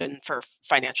hasn't been for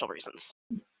financial reasons.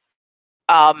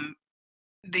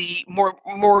 The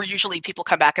more usually people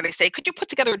come back and they say, could you put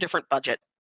together a different budget?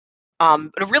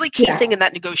 But a really key thing in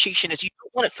that negotiation is you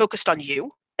don't want it focused on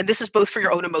you. And this is both for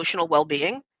your own emotional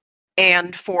well-being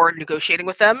and for negotiating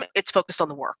with them. It's focused on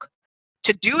the work.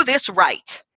 To do this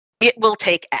right, it will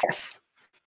take X.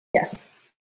 Yes.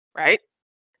 Right?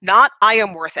 Not I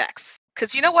am worth X.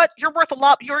 Because you know what? You're worth a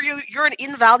lot. You're an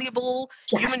invaluable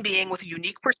human being with a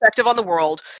unique perspective on the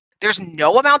world. There's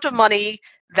no amount of money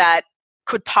that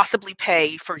could possibly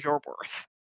pay for your worth.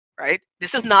 Right?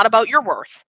 This is not about your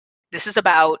worth. This is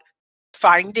about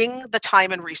finding the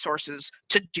time and resources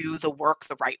to do the work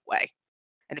the right way.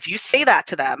 And if you say that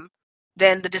to them,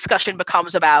 then the discussion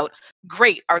becomes about,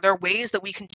 great, are there ways that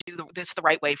we can do this the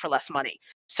right way for less money?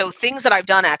 So things that I've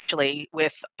done actually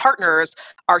with partners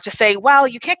are to say, wow,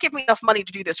 you can't give me enough money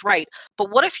to do this right,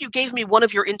 but what if you gave me one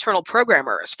of your internal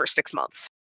programmers for 6 months?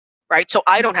 Right? So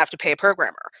I don't have to pay a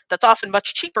programmer. That's often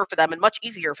much cheaper for them and much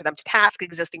easier for them to task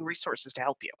existing resources to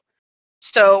help you.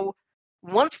 So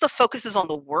once the focus is on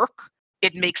the work,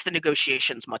 it makes the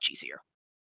negotiations much easier.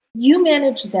 You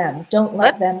manage them. Don't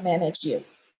let them manage you.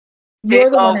 You're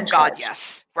the one in charge. Oh God,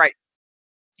 yes. Right.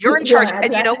 You're in charge.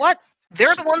 And you know what?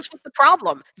 They're the ones with the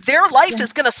problem. Their life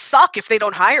is going to suck if they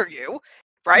don't hire you,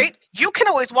 right? You can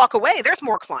always walk away. There's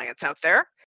more clients out there,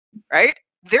 right?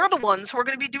 They're the ones who are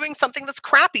going to be doing something that's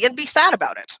crappy and be sad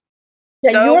about it.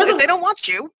 Yeah, so if they don't want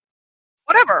you,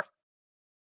 whatever.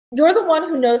 You're the one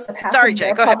who knows the path from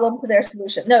their problem to their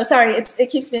solution. No, sorry, it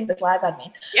keeps being this lag on me.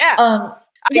 Yeah.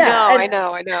 I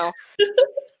know.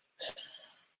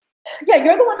 Yeah,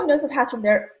 you're the one who knows the path from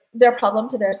their problem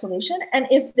to their solution. And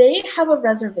if they have a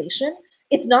reservation,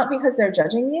 it's not because they're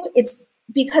judging you, it's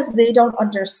because they don't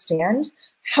understand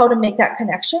how to make that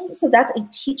connection. So that's a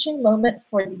teaching moment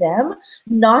for them,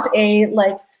 not a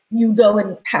like you go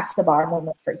and pass the bar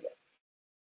moment for you.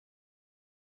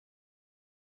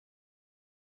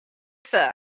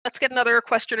 Let's get another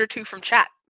question or two from chat.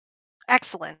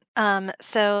 Excellent.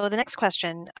 So the next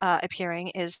question appearing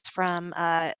is from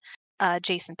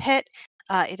Jason Pitt.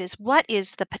 It is, what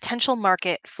is the potential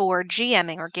market for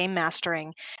GMing or game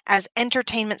mastering as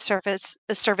entertainment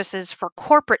services for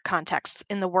corporate contexts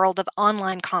in the world of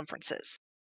online conferences?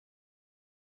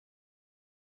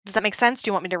 Does that make sense? Do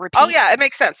you want me to repeat? Oh yeah, it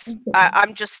makes sense.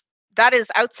 That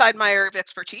is outside my area of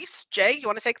expertise. Jay, you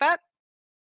want to take that?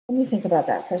 Let me think about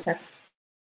that for a second.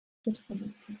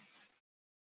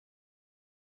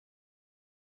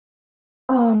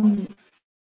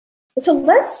 So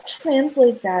let's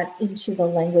translate that into the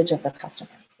language of the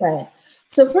customer, right?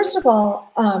 So first of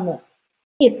all,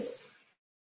 it's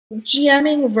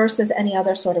GMing versus any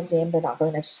other sort of game they're not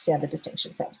going to understand the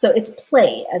distinction from. So it's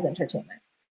play as entertainment,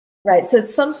 right? So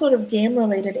it's some sort of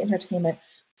game-related entertainment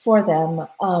for them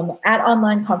at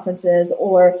online conferences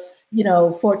or,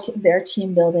 for their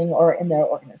team building or in their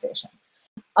organization.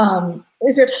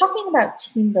 If you're talking about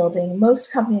team building,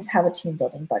 most companies have a team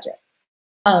building budget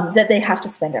that they have to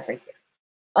spend every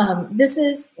year. This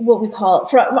is what we call,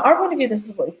 from our point of view, this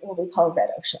is what we call a red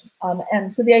ocean.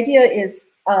 And so the idea is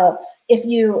a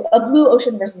blue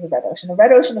ocean versus a red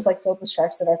ocean is like filled with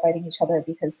sharks that are fighting each other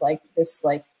because this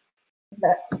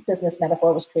business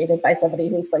metaphor was created by somebody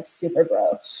who's like super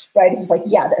bro, right? He's like,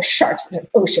 yeah, there's sharks in an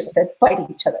ocean, they're fighting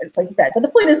each other. It's like red. But the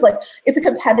point is it's a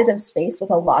competitive space with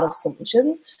a lot of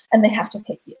solutions and they have to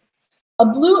pick you. A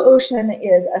blue ocean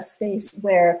is a space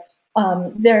where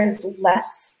there is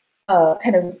less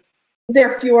there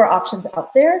are fewer options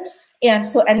out there. And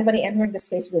so anybody entering the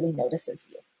space really notices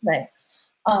you, right?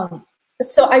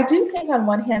 So I do think on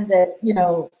one hand that,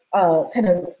 kind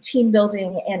of team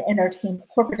building and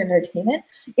corporate entertainment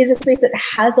is a space that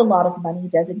has a lot of money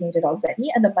designated already,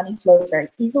 and the money flows very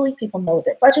easily. People know what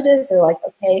their budget is. They're like,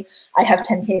 okay, I have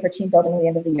 10K for team building at the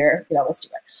end of the year, let's do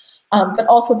it. But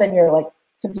also then you're like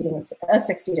competing with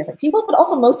 60 different people, but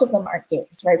also most of them aren't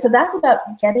games, right? So that's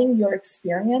about getting your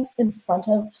experience in front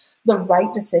of the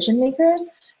right decision makers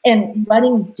and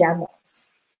running demos.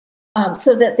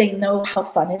 So that they know how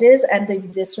fun it is and they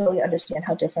viscerally understand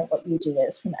how different what you do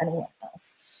is from anyone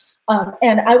else.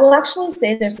 And I will actually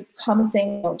say there's a common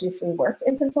saying, don't do free work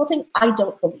in consulting. I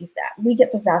don't believe that. We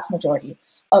get the vast majority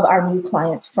of our new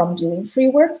clients from doing free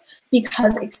work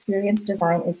because experience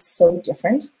design is so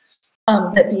different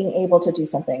that being able to do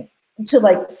something to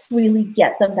like freely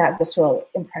get them that visceral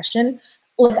impression.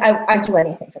 Like I do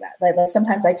anything for that, right? Like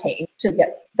sometimes I pay to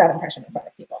get that impression in front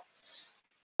of people.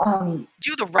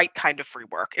 Do the right kind of free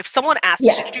work. If someone asks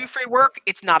Yes. you to do free work,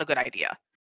 it's not a good idea.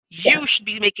 You should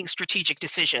be making strategic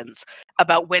decisions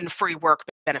about when free work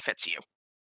benefits you.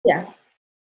 Yeah.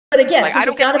 But again, like, I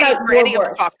don't get paid for any of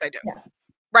the talks I do. Yeah.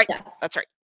 Right. Yeah. That's right.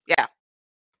 Yeah.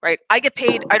 Right. I get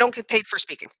paid. I don't get paid for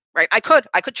speaking. Right. I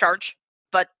could charge,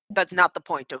 but that's not the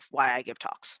point of why I give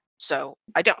talks. So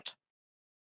I don't.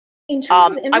 In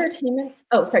terms of entertainment.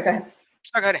 Oh, sorry. Go ahead.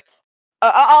 Sorry. Go ahead.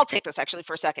 I'll take this actually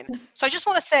for a second. So I just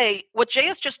want to say what Jay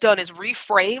has just done is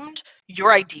reframed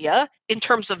your idea in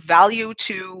terms of value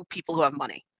to people who have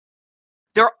money.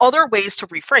 There are other ways to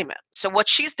reframe it. So what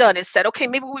she's done is said, okay,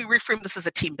 maybe we reframe this as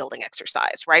a team building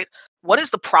exercise, right? What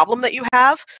is the problem that you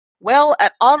have? Well,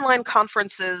 at online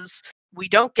conferences, we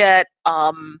don't get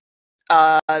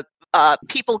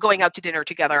people going out to dinner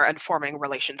together and forming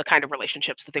the kind of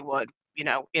relationships that they would,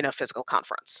 in a physical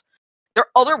conference. There are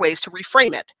other ways to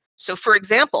reframe it. So, for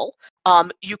example,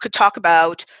 you could talk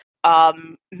about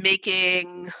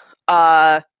making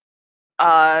how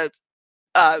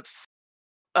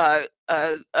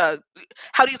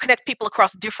do you connect people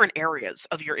across different areas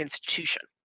of your institution,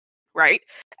 right?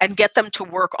 And get them to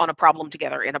work on a problem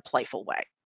together in a playful way.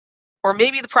 Or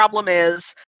maybe the problem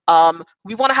is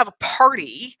we want to have a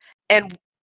party and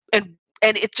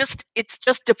it's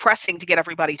just depressing to get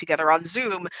everybody together on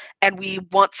Zoom, and we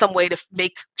want some way to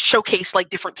showcase like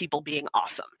different people being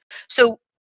awesome. So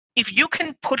if you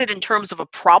can put it in terms of a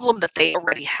problem that they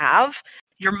already have,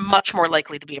 you're much more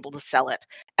likely to be able to sell it.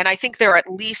 And I think there are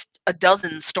at least a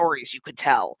dozen stories you could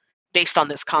tell based on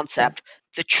this concept.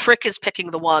 The trick is picking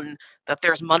the one that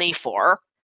there's money for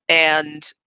and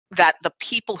that the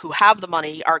people who have the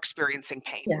money are experiencing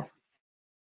pain.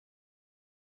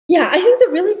 Yeah, I think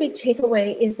the really big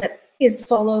takeaway is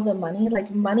follow the money.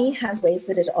 Like money has ways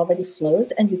that it already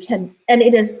flows, and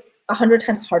it is 100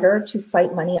 times harder to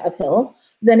fight money uphill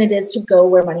than it is to go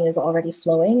where money is already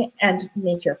flowing and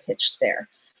make your pitch there.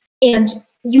 And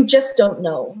you just don't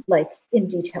know, like in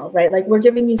detail, right? Like we're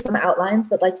giving you some outlines,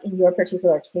 but like in your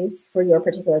particular case for your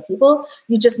particular people,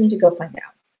 you just need to go find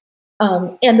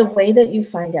out. And the way that you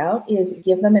find out is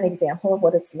give them an example of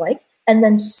what it's like, and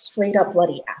then straight up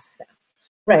bloody ask them.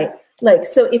 Right. Like,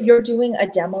 so if you're doing a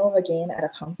demo of a game at a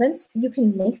conference, you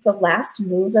can make the last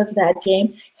move of that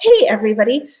game. Hey,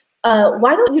 everybody,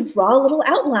 why don't you draw a little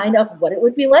outline of what it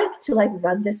would be like to like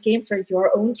run this game for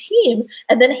your own team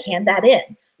and then hand that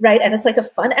in. Right. And it's like a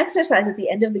fun exercise at the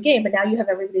end of the game. But now you have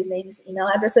everybody's names, email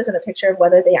addresses, and a picture of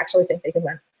whether they actually think they can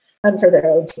run for their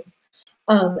own team.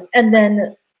 And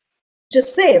then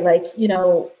just say like,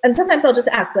 and sometimes I'll just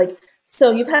ask like,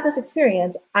 so you've had this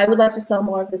experience. I would like to sell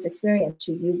more of this experience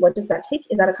to you. What does that take?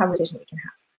 Is that a conversation we can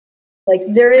have? Like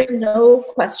there is no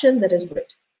question that is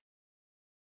rude.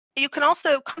 You can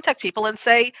also contact people and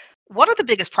say, what are the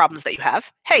biggest problems that you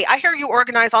have? Hey, I hear you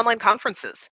organize online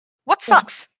conferences. What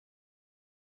sucks?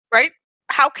 Right?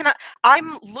 How can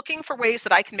I'm looking for ways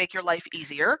that I can make your life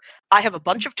easier. I have a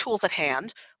bunch of tools at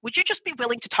hand. Would you just be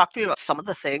willing to talk to me about some of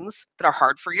the things that are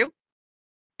hard for you?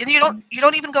 And you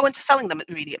don't even go into selling them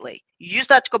immediately. You use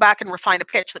that to go back and refine a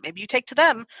pitch that maybe you take to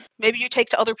them, maybe you take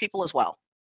to other people as well.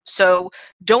 So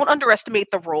don't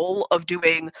underestimate the role of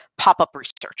doing pop-up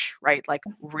research, right? Like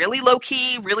really low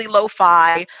key, really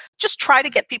lo-fi. Just try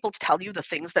to get people to tell you the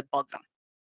things that bug them.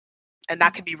 And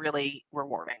that can be really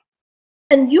rewarding.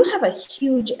 And you have a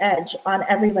huge edge on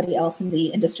everybody else in the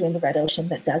industry in the red ocean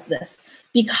that does this,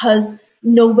 because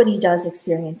nobody does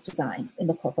experience design in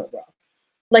the corporate world.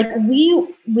 Like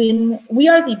we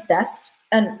are the best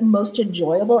and most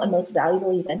enjoyable and most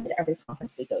valuable event at every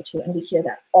conference we go to. And we hear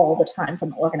that all the time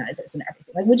from organizers and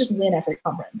everything. Like we just win every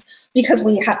conference because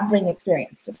we bring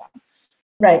experience design,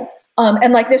 right?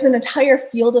 And like there's an entire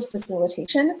field of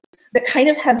facilitation that kind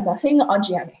of has nothing on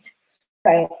jamming,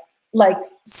 right? Like,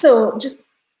 so just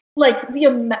like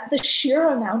the sheer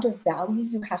amount of value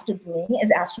you have to bring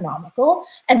is astronomical,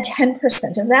 and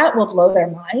 10% of that will blow their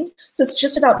mind. So it's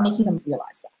just about making them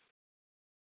realize that.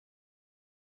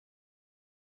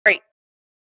 Great.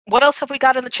 What else have we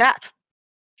got in the chat?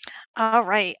 All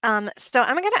right. So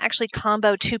I'm going to actually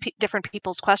combo two different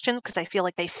people's questions because I feel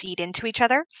like they feed into each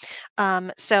other.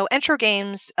 So Entro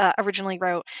Games originally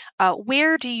wrote,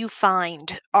 where do you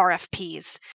find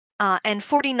RFPs? And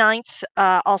 49th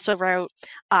also wrote,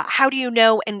 how do you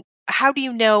know how do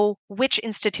you know which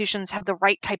institutions have the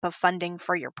right type of funding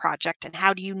for your project, and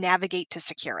how do you navigate to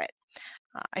secure it?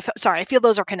 Sorry, I feel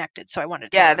those are connected, so I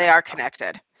wanted to throw Yeah, them they out. are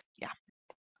connected.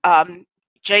 Yeah.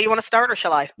 Jay, you want to start or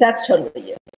shall I? That's totally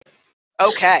you.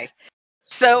 Okay.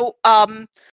 So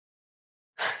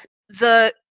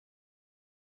the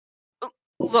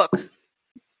look,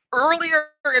 earlier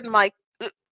in my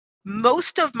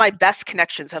most of my best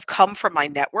connections have come from my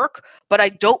network, but I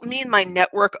don't mean my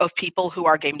network of people who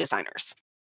are game designers.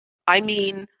 I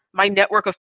mean my network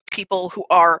of people who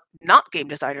are not game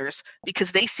designers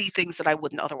because they see things that I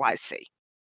wouldn't otherwise see.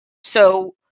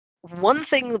 So one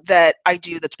thing that I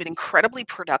do that's been incredibly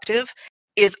productive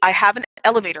is I have an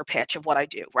elevator pitch of what I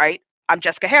do, right? I'm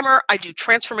Jessica Hammer. I do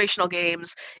transformational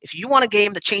games. If you want a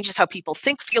game that changes how people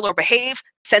think, feel, or behave,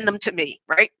 send them to me,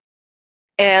 right?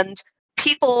 And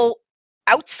people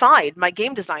outside my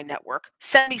game design network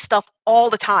send me stuff all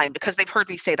the time because they've heard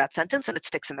me say that sentence and it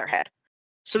sticks in their head.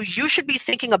 So you should be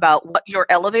thinking about what your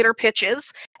elevator pitch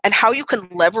is and how you can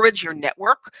leverage your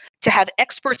network to have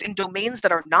experts in domains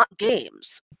that are not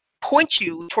games point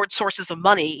you towards sources of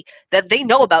money that they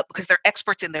know about because they're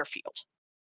experts in their field.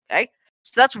 Okay?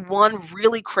 So that's one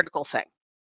really critical thing.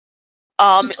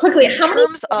 Just quickly, in how many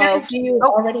terms partners of do you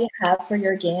already have for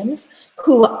your games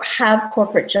who have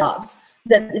corporate jobs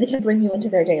that they can bring you into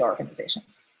their day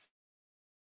organizations?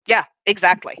 Yeah,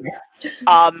 exactly.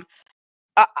 I've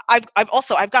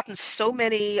gotten so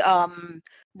many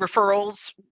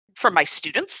referrals from my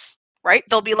students, right?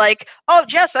 They'll be like, "Oh,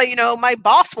 Jess, my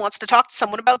boss wants to talk to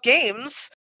someone about games."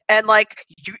 And like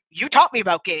you taught me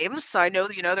about games. So I know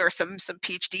there are some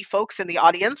PhD folks in the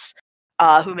audience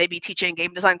who may be teaching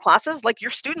game design classes. Like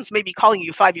your students may be calling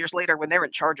you 5 years later when they're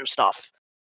in charge of stuff.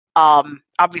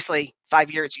 Obviously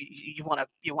 5 years you want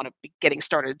to be getting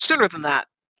started sooner than that.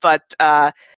 But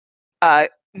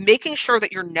making sure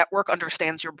that your network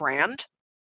understands your brand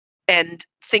and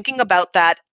thinking about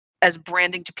that as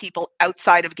branding to people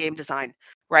outside of game design,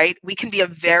 right? We can be a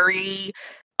very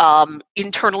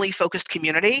internally focused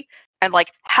community, and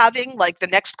like having like the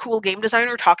next cool game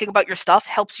designer talking about your stuff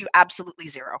helps you absolutely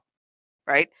zero,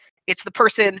 right? It's the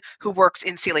person who works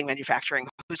in ceiling manufacturing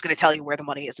who's going to tell you where the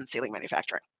money is in ceiling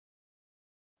manufacturing.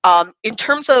 In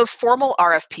terms of formal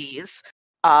RFPs,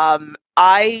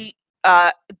 I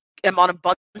am on a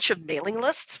bunch of mailing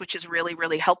lists, which is really,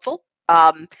 really helpful.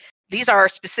 These are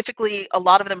specifically a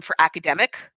lot of them for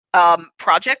academic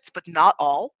projects, but not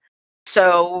all.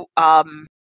 So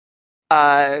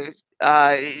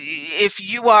if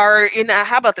you are in,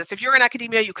 how about this? If you're in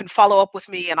academia, you can follow up with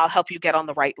me and I'll help you get on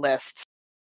the right lists.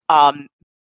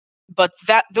 But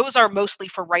those are mostly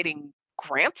for writing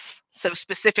grants, so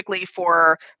specifically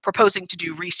for proposing to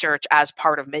do research as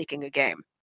part of making a game.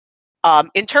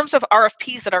 In terms of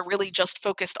RFPs that are really just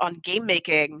focused on game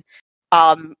making,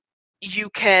 you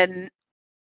can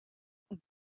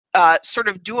sort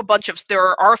of do a bunch of, there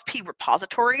are RFP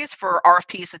repositories for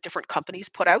RFPs that different companies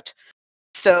put out.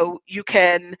 So you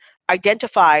can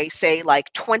identify, say,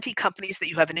 like 20 companies that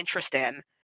you have an interest in,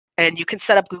 and you can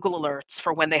set up Google alerts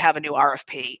for when they have a new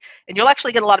RFP. And you'll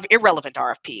actually get a lot of irrelevant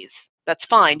RFPs. That's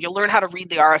fine. You'll learn how to read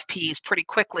the RFPs pretty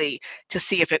quickly to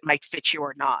see if it might fit you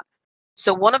or not.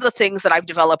 So one of the things that I've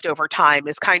developed over time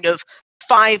is kind of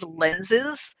 5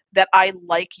 lenses that I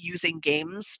like using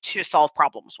games to solve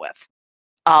problems with.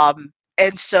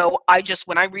 And so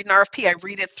when I read an RFP, I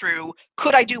read it through,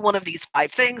 could I do one of these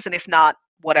 5 things? And if not,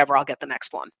 whatever, I'll get the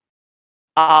next one.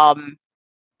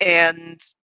 And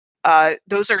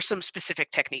those are some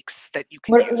specific techniques that you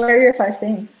can use. What are your 5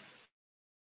 things?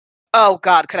 Oh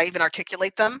God, could I even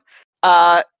articulate them?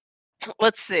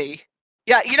 Let's see.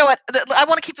 Yeah, you know what? I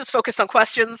want to keep this focused on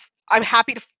questions. I'm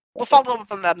happy to, we'll follow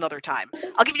up on that another time.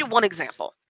 I'll give you one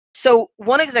example. So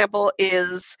one example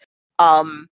is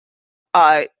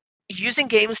using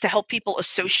games to help people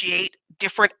associate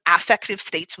different affective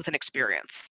states with an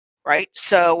experience, right?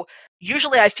 So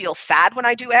usually I feel sad when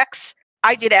I do X.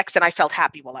 I did X and I felt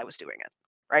happy while I was doing it,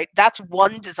 right? That's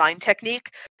one design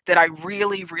technique that I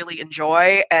really, really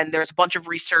enjoy. And there's a bunch of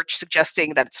research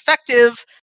suggesting that it's effective.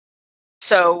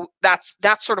 So that's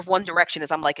sort of one direction,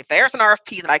 is I'm like, if there's an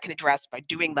RFP that I can address by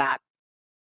doing that,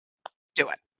 do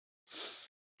it.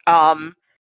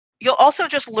 You'll also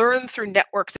just learn through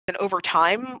networks and over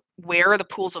time where the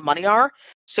pools of money are.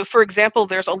 So for example,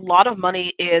 there's a lot of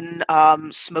money in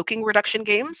smoking reduction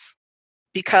games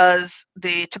because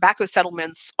the tobacco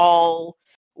settlements all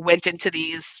went into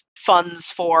these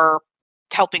funds for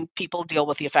helping people deal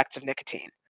with the effects of nicotine.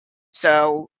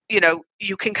 So,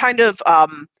 you can kind of,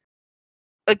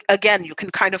 again, you can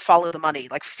kind of follow the money.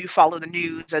 Like if you follow the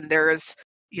news and there's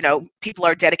people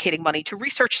are dedicating money to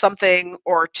research something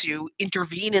or to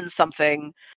intervene in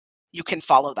something, you can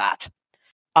follow that.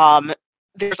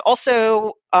 There's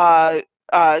also, I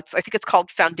think it's called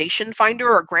Foundation Finder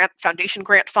or Foundation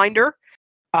Grant Finder,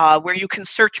 where you can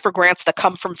search for grants that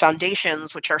come from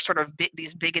foundations, which are sort of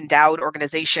these big endowed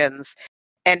organizations.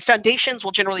 And foundations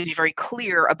will generally be very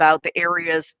clear about the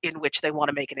areas in which they want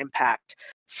to make an impact.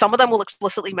 Some of them will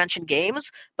explicitly mention games,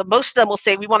 but most of them will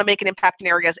say we want to make an impact in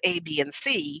areas A, B, and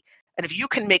C. And if you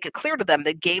can make it clear to them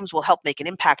that games will help make an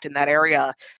impact in that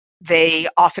area, they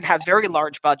often have very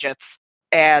large budgets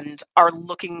and are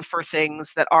looking for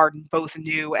things that are both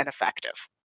new and effective.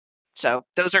 So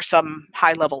those are some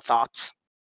high-level thoughts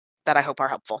that I hope are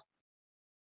helpful.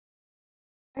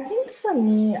 I think for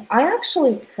me, I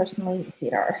actually personally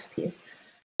hate RFPs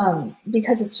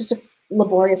because it's just a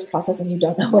laborious process and you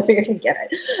don't know whether you're going to get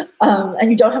it.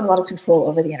 And you don't have a lot of control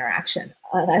over the interaction.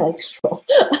 And I like control.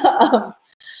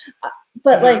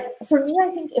 But like, for me, I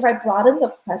think if I broaden the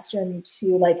question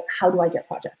to like, how do I get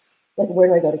projects? Like, where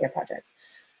do I go to get projects?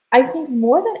 I think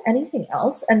more than anything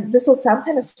else, and this will sound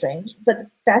kind of strange, but the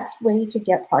best way to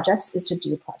get projects is to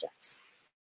do projects.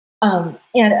 And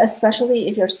especially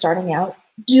if you're starting out,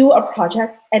 do a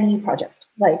project, any project,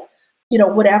 like,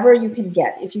 whatever you can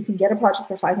get. If you can get a project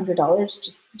for $500,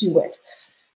 just do it.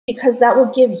 Because that will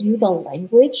give you the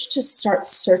language to start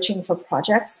searching for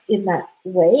projects in that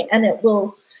way. And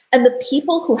and the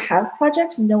people who have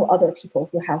projects know other people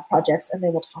who have projects and they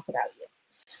will talk about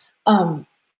you.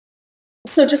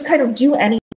 So just kind of do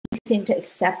anything to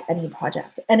accept any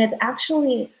project. And it's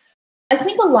actually, I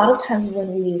think a lot of times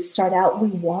when we start out, we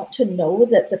want to know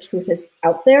that the truth is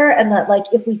out there and that like,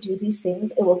 if we do these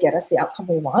things, it will get us the outcome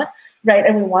we want, right?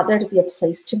 And we want there to be a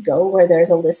place to go where there's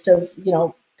a list of,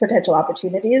 potential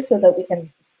opportunities so that we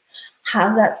can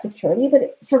have that security.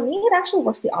 But for me, it actually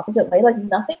works the opposite way. Like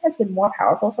nothing has been more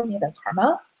powerful for me than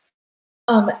karma.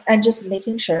 And just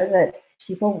making sure that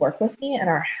people work with me and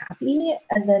are happy,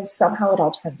 and then somehow it all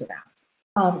turns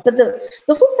around. But the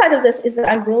flip side of this is that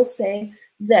I will say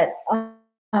that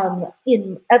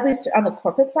at least on the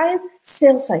corporate side,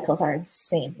 sales cycles are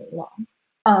insanely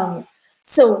long.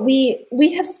 So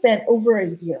we have spent over a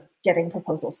year getting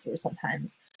proposals through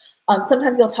sometimes.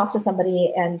 Sometimes you'll talk to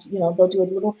somebody and they'll do a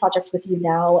little project with you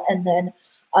now, and then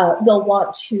they'll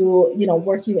want to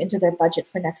work you into their budget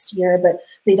for next year, but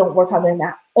they don't work on their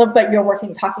but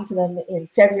you're talking to them in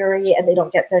February and they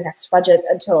don't get their next budget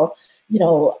until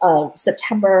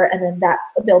September, and then that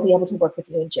they'll be able to work with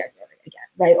you in January again,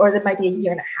 right? Or there might be a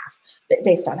year and a half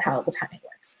based on how the timing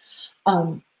works.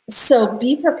 So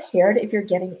be prepared if you're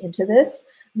getting into this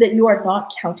that you are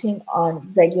not counting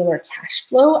on regular cash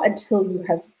flow until you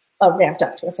have ramped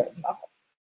up to a certain level.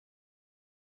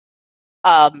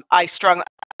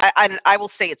 I will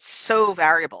say it's so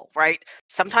variable, right?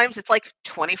 Sometimes it's like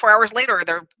 24 hours later,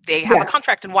 they have a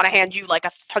contract and want to hand you like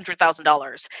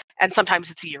 $100,000, and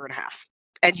sometimes it's a year and a half,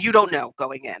 and you don't know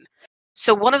going in.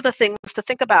 So one of the things to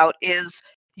think about is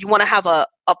you want to have a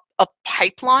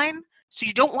pipeline, so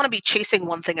you don't want to be chasing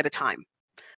one thing at a time.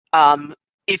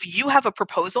 If you have a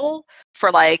proposal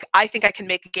for like, I think I can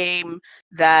make a game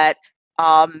that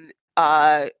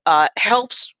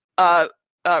helps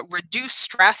reduce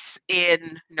stress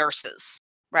in nurses,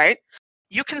 right?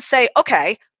 You can say,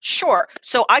 okay, sure.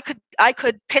 So I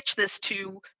could pitch this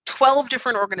to 12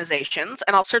 different organizations,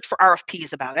 and I'll search for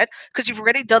RFPs about it because you've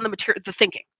already done the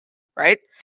thinking, right?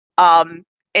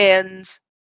 And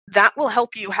that will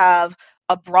help you have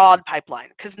a broad pipeline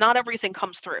because not everything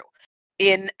comes through.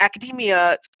 In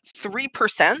academia,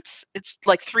 3%, it's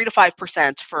like 3 to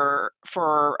 5%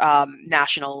 for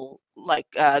national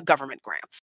government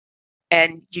grants.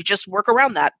 And you just work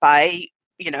around that by,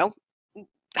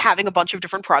 having a bunch of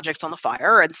different projects on the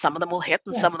fire, and some of them will hit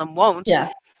and some of them won't. Yeah.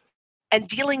 And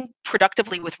dealing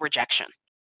productively with rejection.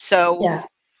 So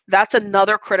that's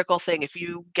another critical thing. If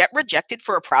you get rejected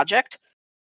for a project,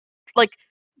 like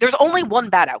there's only one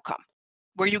bad outcome,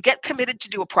 where you get committed to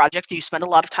do a project and you spend a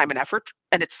lot of time and effort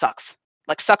and it sucks.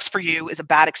 Like sucks for you, is a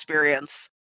bad experience,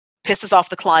 pisses off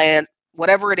the client,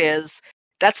 whatever it is,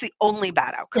 that's the only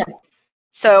bad outcome. Yeah.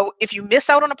 So if you miss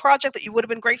out on a project that you would have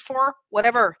been great for,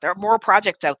 whatever, there are more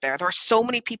projects out there. There are so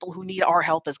many people who need our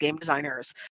help as game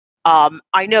designers.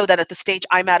 I know that at the stage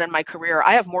I'm at in my career,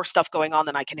 I have more stuff going on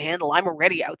than I can handle. I'm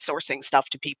already outsourcing stuff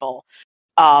to people.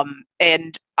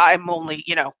 And I'm only,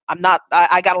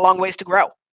 I got a long ways to grow.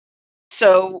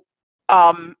 So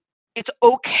it's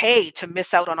okay to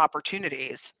miss out on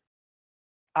opportunities.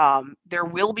 There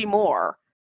will be more.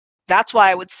 That's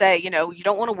why I would say, you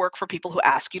don't want to work for people who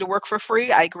ask you to work for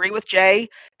free. I agree with Jay.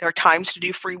 There are times to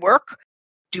do free work,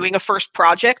 doing a first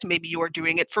project, maybe you are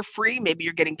doing it for free, maybe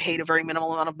you're getting paid a very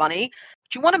minimal amount of money,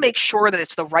 but you want to make sure that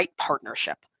it's the right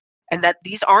partnership and that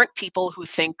these aren't people who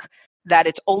think that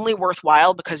it's only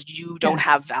worthwhile because you don't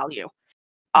have value.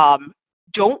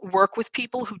 Don't work with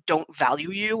people who don't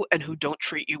value you and who don't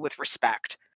treat you with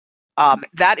respect.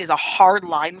 That is a hard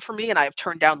line for me, and I have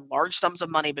turned down large sums of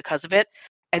money because of it.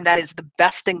 And that is the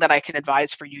best thing that I can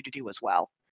advise for you to do as well.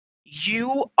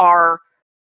 You are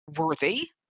worthy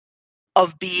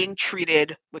of being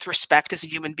treated with respect as a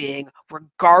human being,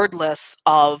 regardless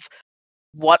of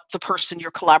what the person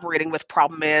you're collaborating with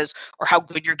problem is or how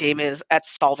good your game is at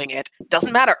solving it.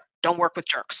 Doesn't matter. Don't work with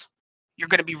jerks. You're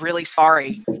going to be really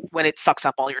sorry when it sucks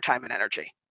up all your time and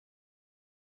energy.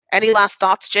 Any last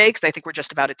thoughts, Jay? Because I think we're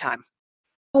just about at time.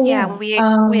 Oh, Yeah, we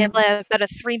have about a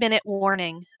 3-minute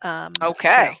warning.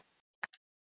 Okay.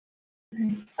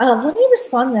 Let me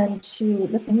respond then to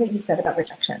the thing that you said about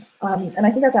rejection. And I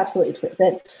think that's absolutely true,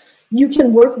 that you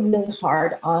can work really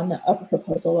hard on a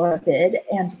proposal or a bid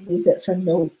and lose it for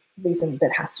no reason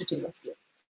that has to do with you.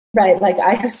 Right, like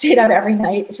I have stayed out every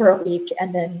night for a week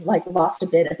and then like lost a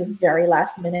bid at the very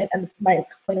last minute, and my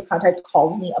point of contact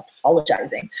calls me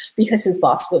apologizing because his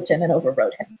boss swooped in and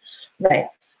overrode him, right?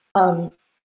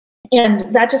 And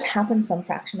that just happens some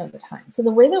fraction of the time. So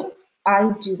the way that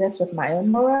I do this with my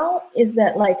own morale is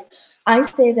that, like, I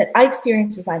say that I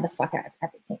experience design the fuck out of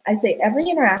everything. I say every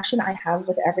interaction I have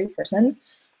with every person,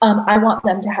 I want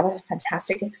them to have a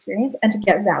fantastic experience and to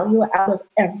get value out of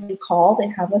every call they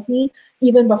have with me,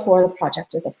 even before the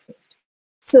project is approved.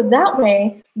 So that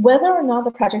way, whether or not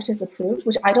the project is approved,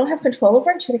 which I don't have control over,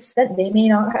 and to an extent they may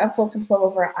not have full control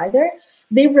over either,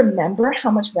 they remember how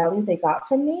much value they got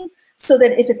from me, so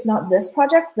that if it's not this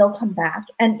project, they'll come back.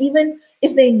 And even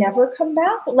if they never come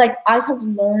back, like, I have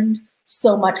learned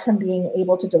so much from being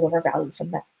able to deliver value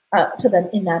from that to them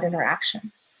in that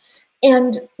interaction.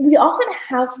 And we often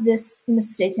have this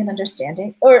mistaken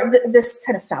understanding, or this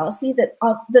kind of fallacy that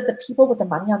that the people with the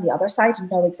money on the other side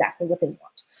know exactly what they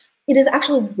want. It is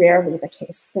actually rarely the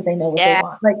case that they know what they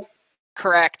want. Like,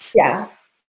 correct. Yeah,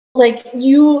 like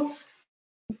you.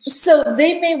 So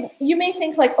you may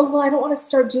think like, oh, well, I don't want to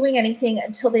start doing anything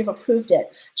until they've approved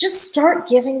it. Just start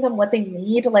giving them what they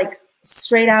need, like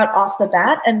straight out off the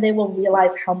bat, and they will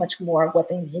realize how much more of what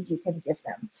they need you can give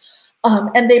them.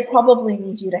 And they probably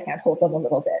need you to handhold them a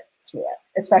little bit through it,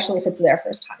 especially if it's their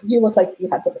first time. You look like you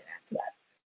had something to add to that.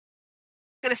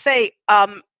 I'm going to say,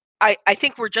 I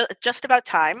think we're just about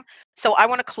time. So I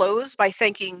want to close by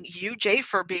thanking you, Jay,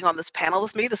 for being on this panel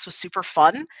with me. This was super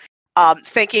fun.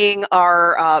 Thanking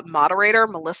our moderator,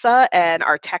 Melissa, and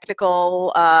our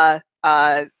technical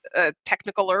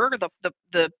technicaler,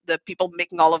 the people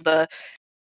making all of the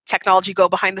technology go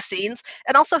behind the scenes.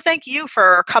 And also thank you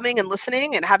for coming and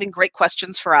listening and having great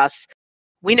questions for us.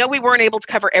 We know we weren't able to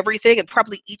cover everything, and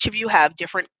probably each of you have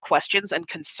different questions and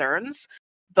concerns,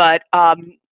 but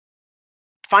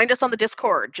find us on the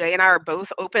Discord. Jay and I are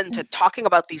both open to talking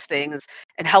about these things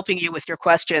and helping you with your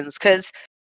questions, because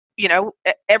you know,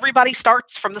 everybody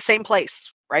starts from the same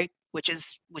place, right? Which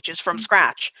is from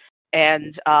scratch.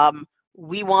 And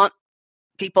we want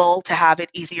people to have it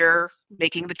easier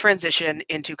making the transition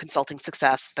into consulting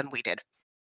success than we did.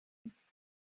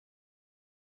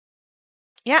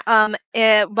 Yeah.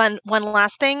 One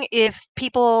last thing: if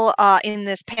people in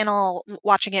this panel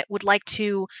watching it would like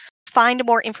to find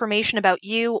more information about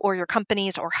you or your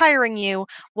companies or hiring you,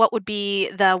 what would be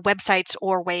the websites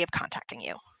or way of contacting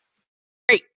you?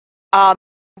 Great.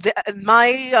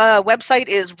 My website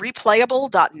is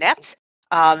replayable.net.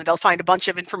 They'll find a bunch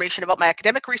of information about my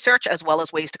academic research, as well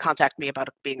as ways to contact me about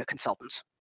being a consultant.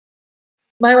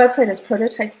 My website is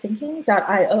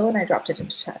prototypethinking.io, and I dropped it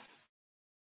into chat.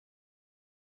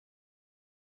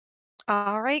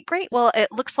 All right, great. Well,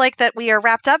 it looks like that we are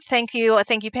wrapped up. Thank you,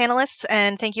 panelists,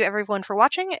 and thank you everyone for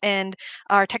watching. And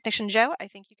our technician Joe, I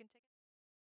think you can take